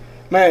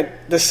 man,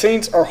 the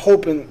Saints are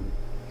hoping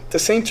the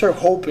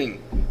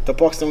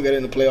Bucs don't get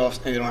in the playoffs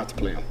and they don't have to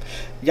play him.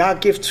 Y'all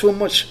give too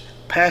much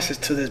passes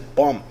to this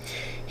bum.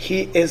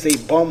 He is a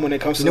bum when it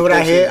comes to the postseason. You know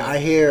what I hear? I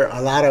hear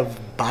a lot of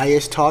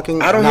bias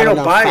talking. I don't hear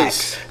no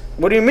bias. Facts.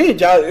 What do you mean?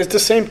 Y'all, it's the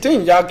same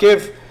thing.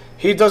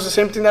 He does the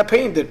same thing that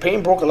Payne did.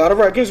 Payne broke a lot of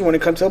records when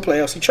it comes to the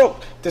playoffs. He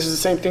choked. This is the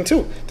same thing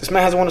too. This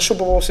man hasn't won a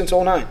Super Bowl since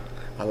 2009.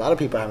 A lot of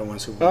people haven't won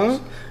Super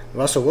Bowls.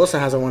 Russell Wilson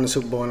hasn't won a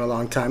Super Bowl in a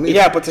long time either.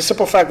 Yeah, but the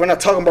simple fact, we're not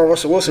talking about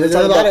Russell Wilson. We're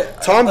talking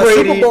about Tom A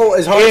Brady. Super Bowl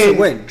is hard to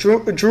win. Drew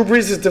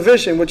Brees'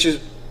 division, which is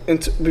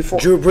before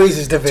Drew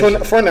Brees'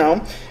 division for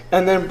now,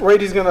 and then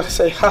Brady's gonna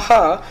say,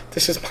 "Ha,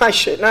 this is my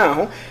shit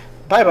now,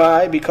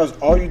 bye," because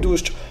all you do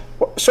is.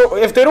 So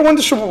if they don't win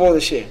the Super Bowl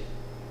this year,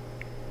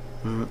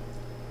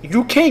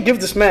 you can't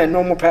give this man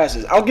no more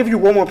passes. I'll give you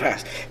one more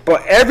pass,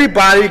 but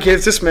everybody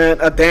gives this man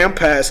a damn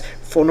pass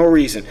for no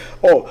reason.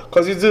 Oh,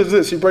 because he does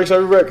this, he breaks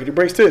every record, he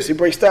breaks this, he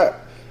breaks that.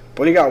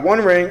 But he got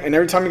one ring, and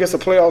every time he gets to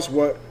the playoffs,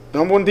 what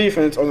number one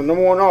defense or the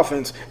number one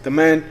offense, the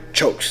man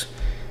chokes.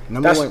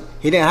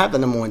 He didn't have the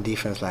number one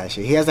defense last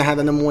year. He hasn't had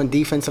the number one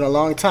defense in a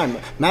long time.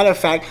 Matter of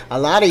fact, a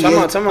lot of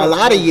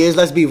years.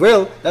 Let's be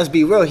real.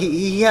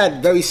 He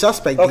had very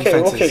suspect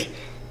defenses. Okay.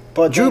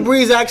 But Drew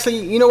Brees actually,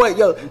 you know what,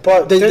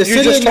 But the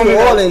city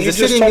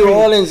of New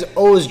Orleans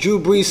owes Drew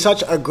Brees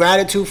such a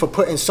gratitude for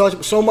putting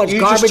so much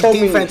garbage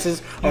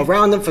defenses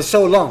around them for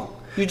so long.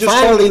 You just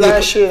told me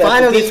last year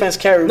that the defense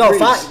carried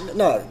Brees.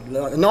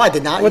 No, I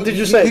did not. What did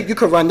you say? You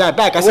could run that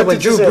back. I said when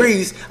Drew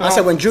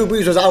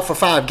Brees was out for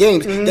 5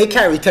 games, they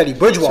carried Teddy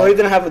Bridgewater. So he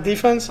didn't have a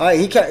defense?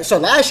 So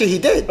last year he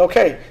did.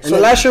 Okay. So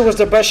last year was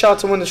their best shot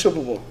to win the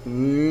Super Bowl.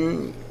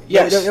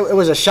 Yes. It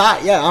was a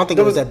shot. Yeah, I don't think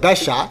it was their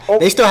best shot.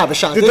 They still have a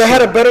shot. Did they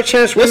have a better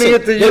chance winning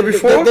it the year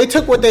before? They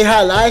took what they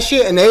had last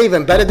year, and they're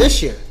even better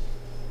this year.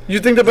 You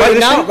think they're better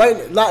this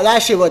year?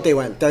 Last year, what they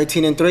went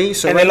 13-3.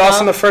 So and they lost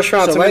in the first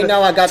round. So right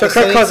now, I got the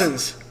Kirk Saints.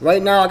 Cousins.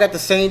 Right now, I got the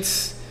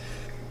Saints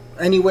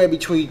anywhere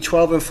between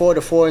 12-4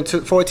 to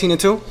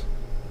 14-2.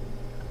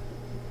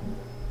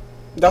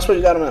 That's what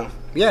you got them now.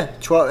 Yeah,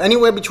 12.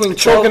 Anywhere between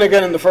choking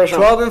again in the first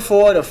round.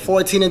 12-4 to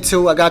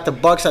 14-2. I got the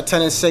Bucs at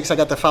 10-6. I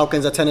got the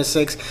Falcons at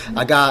 10-6.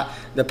 I got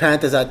the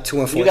Panthers at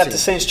 2-14. You got the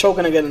Saints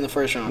choking again in the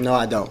first round. No,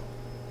 I don't.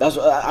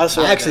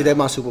 Actually, they're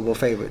my Super Bowl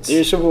favorites.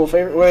 You're Super Bowl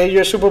favorite. Well,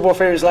 your Super Bowl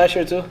favorites last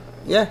year too.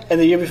 Yeah. And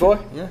the year before.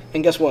 Yeah.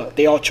 And guess what?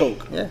 They all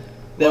choke. Yeah.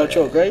 They all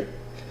choke, right?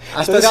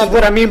 So this is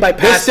what I mean by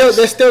passes.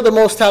 They're still the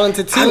most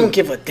talented team. I don't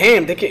give a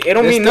damn. It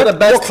don't mean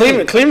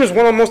nothing. Cleveland's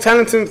one of the most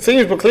talented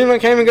teams, but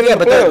Cleveland can't even get in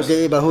the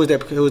playoffs. But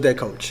who's their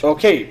coach?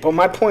 Okay, but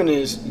my point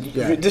is,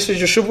 this is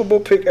your Super Bowl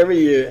pick every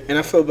year, and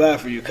I feel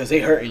bad for you because they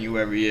hurting you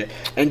every year.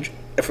 And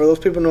for those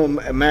people who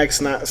know, Max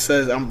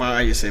says I'm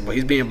biased, but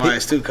he's being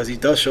biased too because he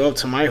does show up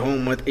to my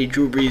home with a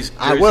Drew Brees jersey.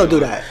 I will do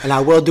that, and I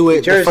will do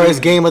it the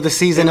first game of the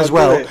season as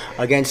well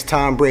against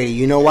Tom Brady.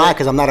 You know why?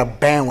 Because I'm not a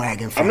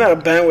bandwagon fan. I'm not a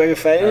bandwagon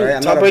fan.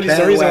 Right, Tom Brady's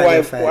the reason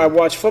why I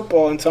watch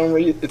football, and Tom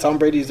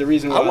Brady's the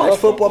reason why I watch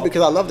football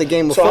because I love the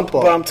game of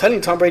football. But I'm telling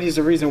you, Tom Brady's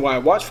the reason why I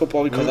watch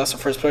football because that's the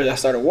first player that I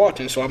started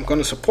watching. So I'm going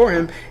to support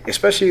him,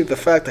 especially the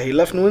fact that he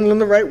left New England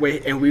the right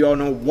way, and we all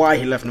know why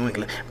he left New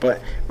England.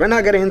 But we're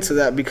not getting into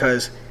that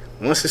because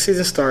once the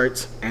season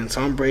starts and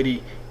Tom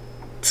Brady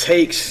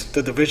takes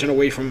the division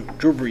away from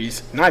Drew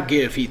Brees,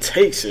 he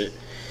takes it,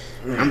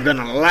 I'm going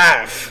to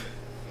laugh.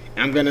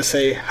 I'm going to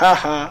say,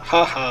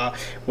 ha,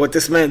 what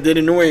this man did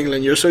in New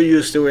England, you're so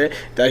used to it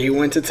that he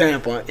went to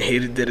Tampa and he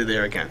did it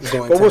there again.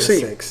 But we'll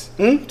see. 10-6?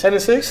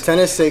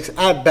 10-6,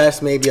 at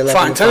best, maybe 11-5.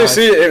 Fine,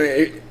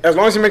 Tennessee, as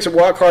long as he makes a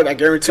wild card, I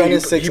guarantee you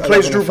he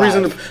plays Drew Brees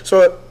in the...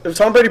 So if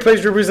Tom Brady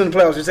plays Drew Brees in the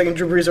playoffs, you're taking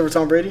Drew Brees over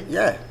Tom Brady?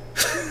 Yeah.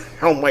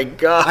 Oh my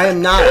God! I am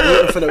not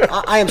rooting for the.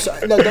 I am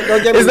sorry. No,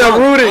 don't get me wrong. It's not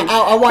rooting.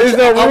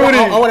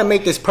 I want to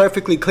make this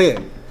perfectly clear.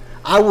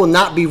 I will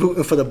not be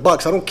rooting for the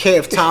Bucs. I don't care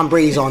if Tom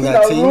Brady's on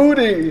that team.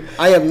 Rooting.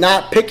 I am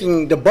not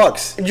picking the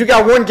Bucs. You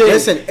got one game.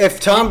 Listen, if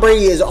Tom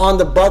Brady is on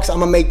the Bucs, I'm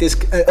gonna make this.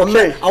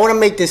 Okay. I want to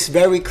make this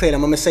very clear.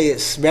 I'm gonna say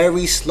it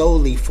very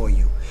slowly for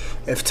you.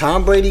 If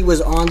Tom Brady was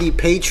on the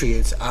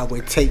Patriots, I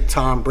would take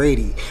Tom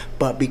Brady.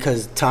 But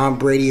because Tom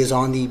Brady is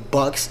on the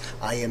Bucks,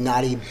 I am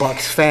not a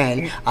Bucks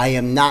fan. I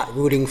am not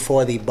rooting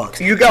for the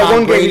Bucks. You got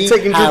one game, you're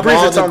taking Drew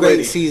Brees or Tom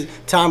Brady.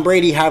 Tom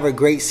Brady have a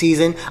great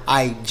season.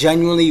 I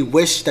genuinely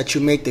wish that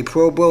you make the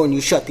Pro Bowl and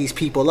you shut these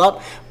people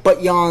up.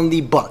 But you're on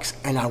the Bucks,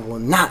 and I will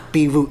not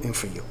be rooting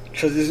for you.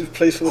 Because this is a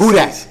place for the Who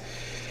Saints. that?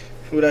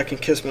 Who that can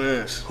kiss my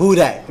ass? Who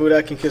that? Who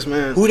that can kiss my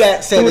ass? Who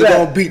that said they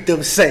gonna beat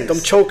them Saints?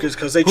 Them chokers,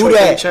 because they chose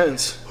any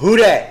chance. Who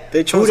that?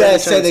 They chose Who that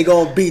said they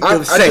gonna beat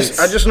them Saints?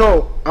 I just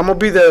know I'm gonna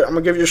be there. I'm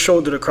gonna give you a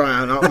shoulder to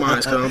cry on, not mine,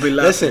 because I'm gonna be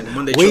laughing. Listen,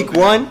 when they week choke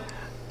one,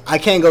 I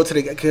can't go to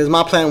the because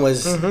my plan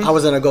was I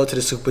was gonna go to the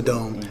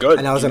Superdome. Good.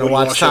 And I was gonna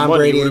watch Tom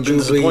Brady and Drew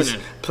Brees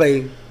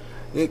play.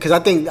 Because I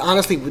think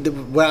honestly,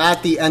 we're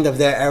at the end of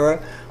their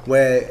era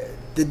where.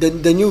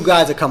 The new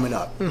guys are coming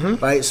up,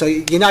 right? So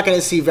you're not going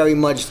to see very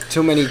much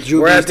too many Drew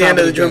Brees. We're at the end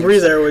of the Drew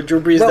Brees era with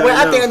Drew Brees. But we're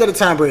at the end of the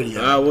Tom Brady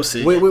era. We'll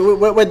see.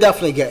 We're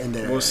definitely getting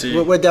there. We'll see.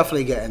 We're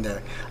definitely getting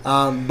there.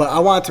 But I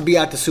wanted to be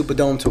at the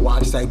Superdome to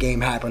watch that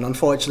game happen.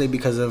 Unfortunately,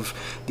 because of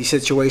the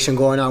situation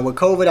going on with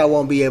COVID, I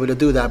won't be able to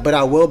do that. But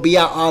I will be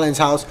at Arlen's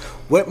house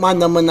with my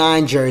number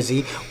 9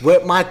 jersey,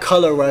 with my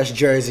Color Rush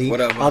jersey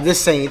of the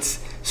Saints.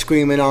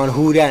 Screaming on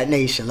 "Who that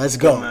nation?" Let's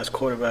go.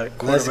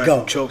 Quarterback Let's go.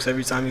 Who chokes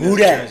every time you Who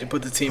get a that? chance. You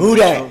put the team. Who in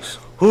that? chokes.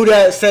 Who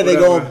that said they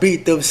gonna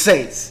beat them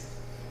Saints?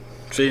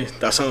 See,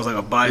 that sounds like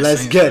a bias.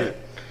 Let's get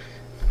it.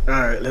 All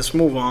right, let's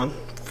move on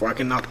before I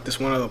can knock this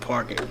one out of the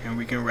park and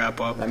we can wrap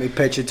up. Let me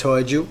pitch it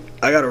towards you.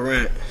 I got a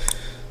rant.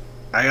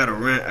 I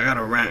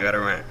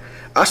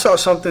saw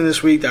something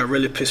this week that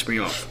really pissed me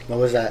off. What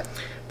was that?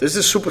 There's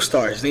this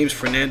superstar. His name's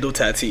Fernando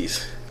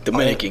Tatis,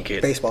 Dominican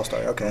kid, baseball star.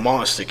 Okay,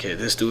 monster kid.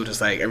 This dude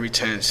is like every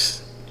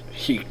chance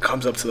he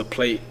comes up to the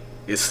plate,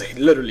 it's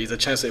literally a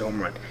chance at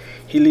home run.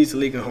 He leads the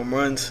league in home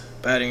runs,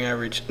 batting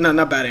average. No,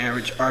 not batting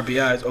average.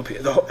 RBIs, OP,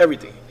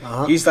 everything.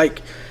 He's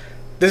like,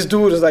 this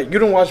dude is like, you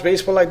don't watch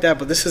baseball like that,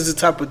 but this is the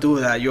type of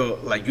dude that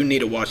you need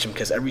to watch him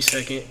because every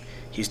second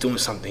he's doing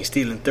something. He's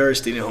stealing third,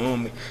 stealing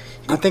home.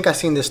 I think I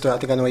seen this story. I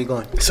think I know where you're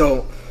going.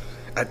 So,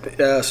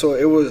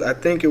 it was. I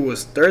think it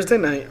was Thursday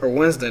night or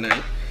Wednesday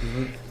night.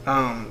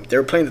 They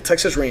were playing the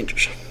Texas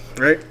Rangers,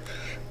 right?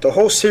 The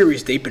whole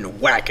series they've been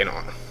whacking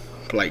on,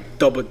 like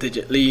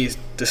double-digit leads,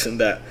 this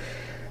and that.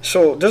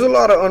 So there's a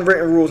lot of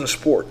unwritten rules in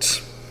sports.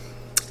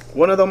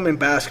 One of them in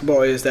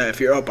basketball is that if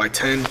you're up by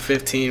 10,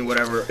 15,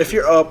 whatever, if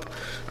you're up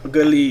a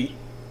good lead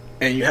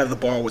and you have the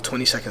ball with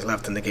 20 seconds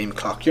left in the game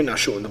clock, you're not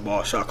shooting the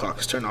ball. Shot clock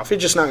is turned off. You're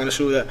just not going to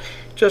shoot that.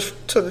 Just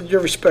so that you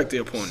respect the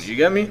opponent. You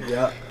get me?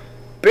 Yeah.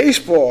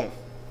 Baseball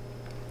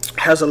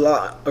has a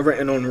lot of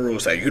written on the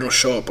rules. Like, you don't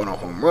show up on a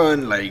home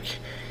run. Like,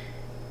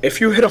 if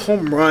you hit a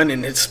home run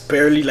and it's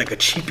barely like a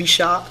cheapy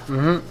shot,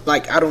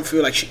 like, I don't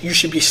feel like you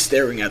should be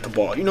staring at the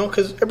ball, you know,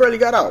 because it barely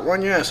got out.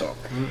 Run your ass off.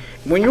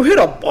 When you hit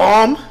a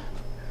bomb,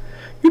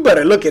 you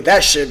better look at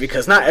that shit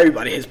because not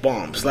everybody hits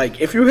bombs.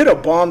 Like, if you hit a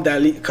bomb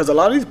because a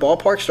lot of these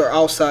ballparks are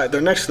outside, they're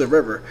next to the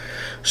river.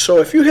 So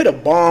if you hit a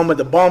bomb and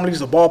the bomb leaves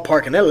the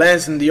ballpark and it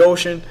lands in the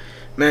ocean,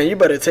 man, you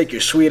better take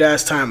your sweet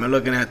ass time and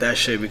looking at that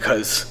shit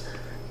because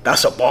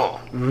that's a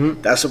bomb.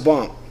 That's a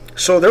bomb.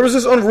 So there was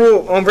this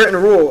unwritten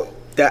rule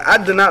that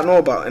I did not know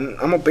about, and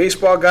I'm a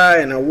baseball guy,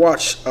 and I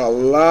watch a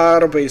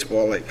lot of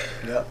baseball,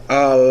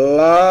 a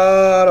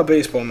lot of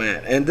baseball,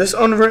 man. And this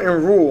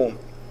unwritten rule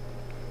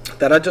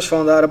that I just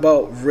found out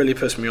about really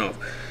pissed me off.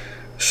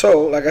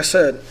 So, like I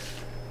said,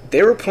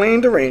 they were playing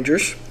the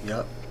Rangers,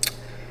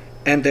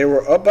 and they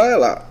were up by a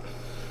lot,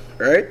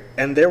 right?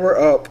 And they were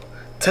up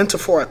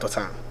 10-4 at the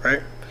time,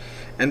 right?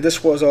 And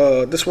this was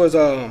when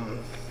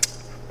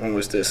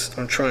was this?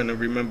 I'm trying to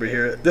remember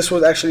here. This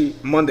was actually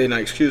Monday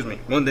night,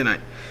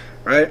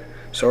 right?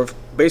 So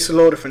bases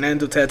loaded,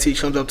 Fernando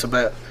Tatis comes up to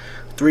bat,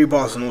 3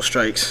 balls and no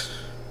strikes.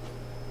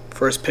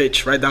 First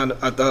pitch, right down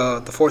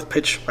the fourth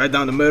pitch, right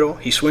down the middle.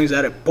 He swings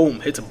at it,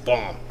 boom, hits a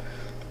bomb,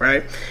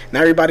 right?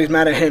 Now everybody's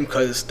mad at him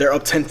because they're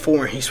up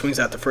 10-4 and he swings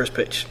at the first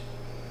pitch,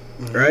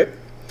 right?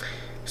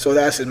 So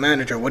that's his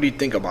manager. What do you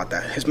think about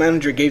that? His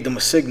manager gave them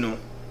a signal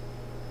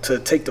to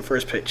take the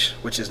first pitch,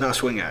 which is not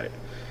swing at it.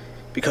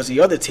 Because the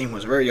other team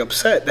was very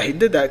upset that he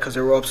did that because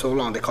they were up so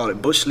long. They called it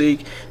Bush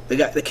League.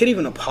 The kid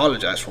even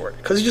apologized for it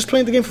because he's just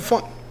playing the game for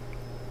fun.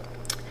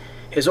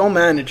 His own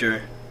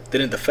manager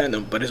didn't defend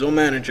him, but his own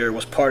manager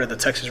was part of the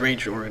Texas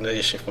Rangers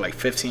organization for like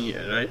 15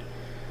 years, right?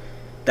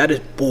 That is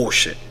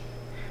bullshit.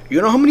 You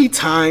know how many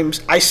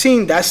times I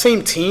seen that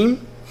same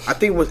team, I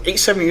think it was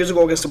 8-7 years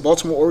ago against the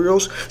Baltimore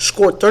Orioles,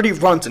 scored 30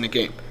 runs in a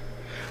game.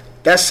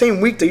 That same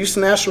week, the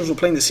Houston Astros were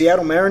playing the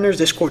Seattle Mariners,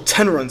 they scored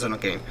 10 runs in a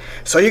game.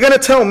 So you're going to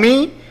tell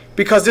me,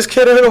 because this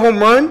kid hit a home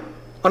run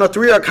on a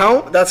 3-yard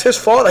count, that's his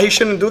fault, that he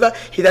shouldn't do that,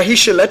 that he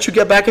should let you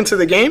get back into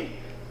the game?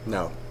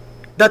 No.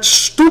 That's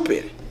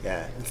stupid.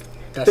 Yeah.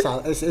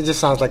 It just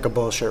sounds like a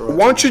bullshit rule.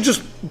 Why don't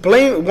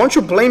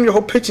you blame your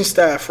whole pitching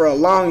staff for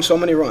allowing so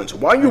many runs?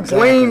 Why you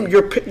blame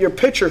your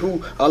pitcher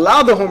who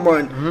allowed the home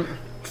run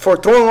for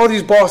throwing all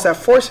these balls that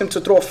forced him to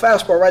throw a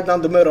fastball right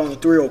down the middle on a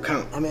 3-0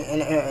 count? I mean,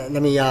 and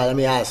let me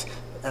ask.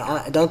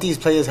 don't these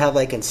players have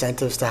like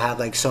incentives to have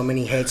like so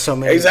many hits, so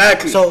many?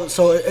 Exactly.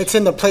 So it's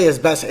in the player's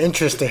best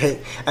interest to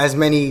hit as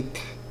many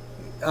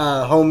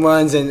home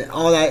runs and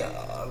all that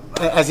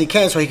as he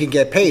can, so he can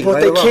get paid. But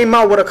right they came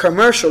out with a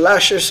commercial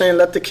last year saying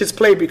let the kids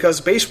play, because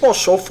baseball's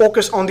so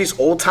focused on these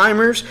old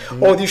timers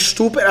or these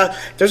stupid.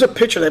 There's a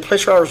pitcher that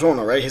plays for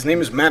Arizona, right? His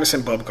name is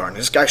Madison Bumgarner.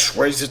 This guy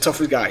swears he's the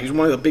toughest guy. He's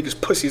one of the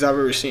biggest pussies I've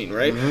ever seen,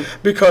 right?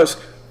 Because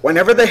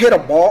whenever they hit a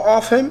ball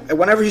off him, and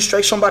whenever he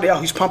strikes somebody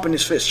out, he's pumping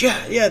his fist.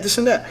 Yeah, this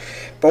and that.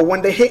 But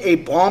when they hit a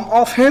bomb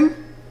off him,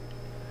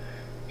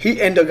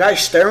 and the guy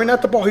staring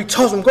at the ball, he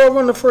tells him, go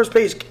run to first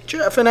base. Get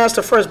your effing ass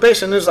to first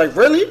base. And it's like,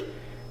 really?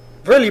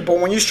 Really? But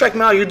when you strike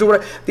me out, you do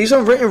it. These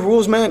unwritten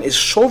rules, man, is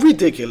so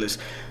ridiculous.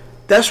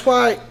 That's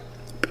why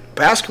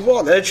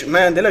basketball, they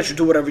let you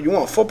do whatever you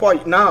want.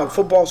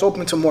 Football's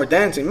open to more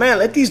dancing. Man,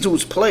 let these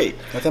dudes play.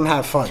 Let them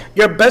have fun.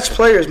 Your best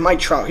player is Mike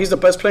Trout. He's the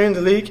best player in the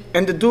league.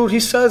 And the dude,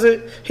 he says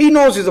it. He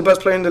knows he's the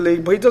best player in the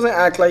league, but he doesn't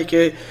act like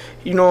it.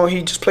 You know,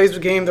 he just plays the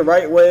game the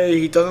right way.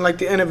 He doesn't like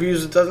the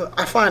interviews.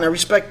 I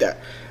respect that.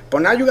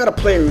 But now you got a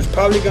player who's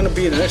probably going to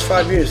be the next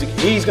 5 years.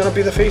 He's going to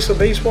be the face of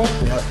baseball.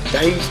 Yep.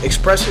 That he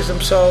expresses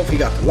himself. He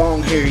got the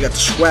long hair. He got the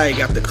swag. He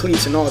got the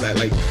cleats and all that.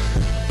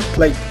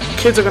 Like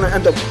kids are going to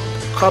end up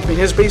copying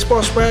his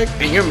baseball swag,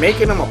 and you're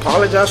making them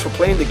apologize for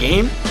playing the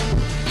game,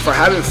 for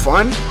having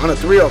fun on a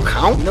 3-0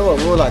 count. You know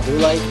what rule I do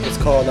like? It's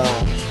called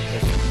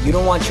if you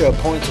don't want your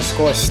opponent to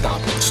score,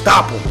 stop him.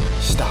 Stop him.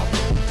 Stop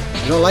him.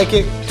 You don't like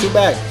it? Too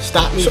bad.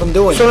 Stop me from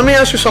doing it. So let me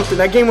ask you something.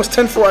 That game was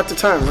 10-4 at the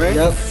time, right?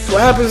 Yep. So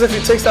what happens if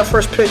he takes that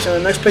first pitch and the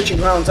next pitch he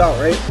grounds out,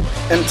 right?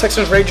 And the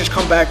Texas Rangers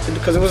come back,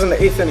 because it was in the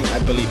 8th inning, I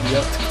believe.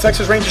 Yep. The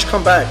Texas Rangers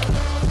come back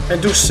and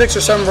do 6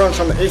 or 7 runs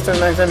from the 8th and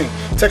 9th inning.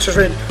 Texas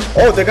Rangers,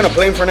 they're going to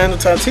blame Fernando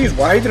Tatis.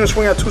 Why he didn't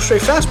swing out 2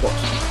 straight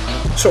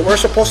fastballs? So we're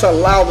supposed to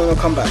allow them to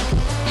come back.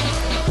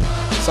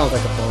 Sounds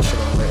like a bullshit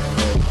on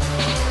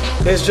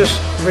there. It's just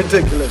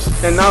ridiculous.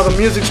 And now the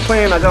music's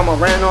playing. I got my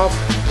rant off.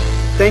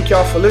 Thank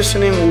y'all for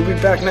listening. We'll be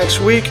back next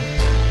week.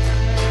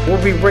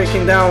 We'll be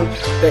breaking down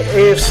the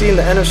AFC and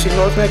the NFC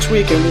North next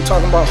week, and we're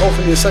talking about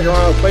hopefully the second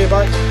round of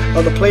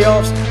the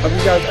playoffs. Hope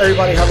you guys,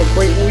 everybody, have a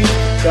great week.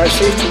 Drive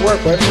safe to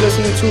work, whatever you're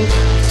listening to.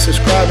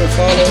 Subscribe and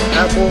follow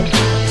Apple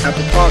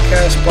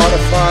Podcasts,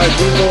 Spotify,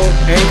 Google,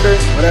 Anchor,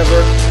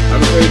 whatever. Have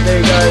a great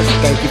day, guys.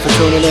 Thank you for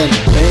tuning in.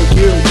 Thank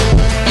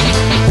you.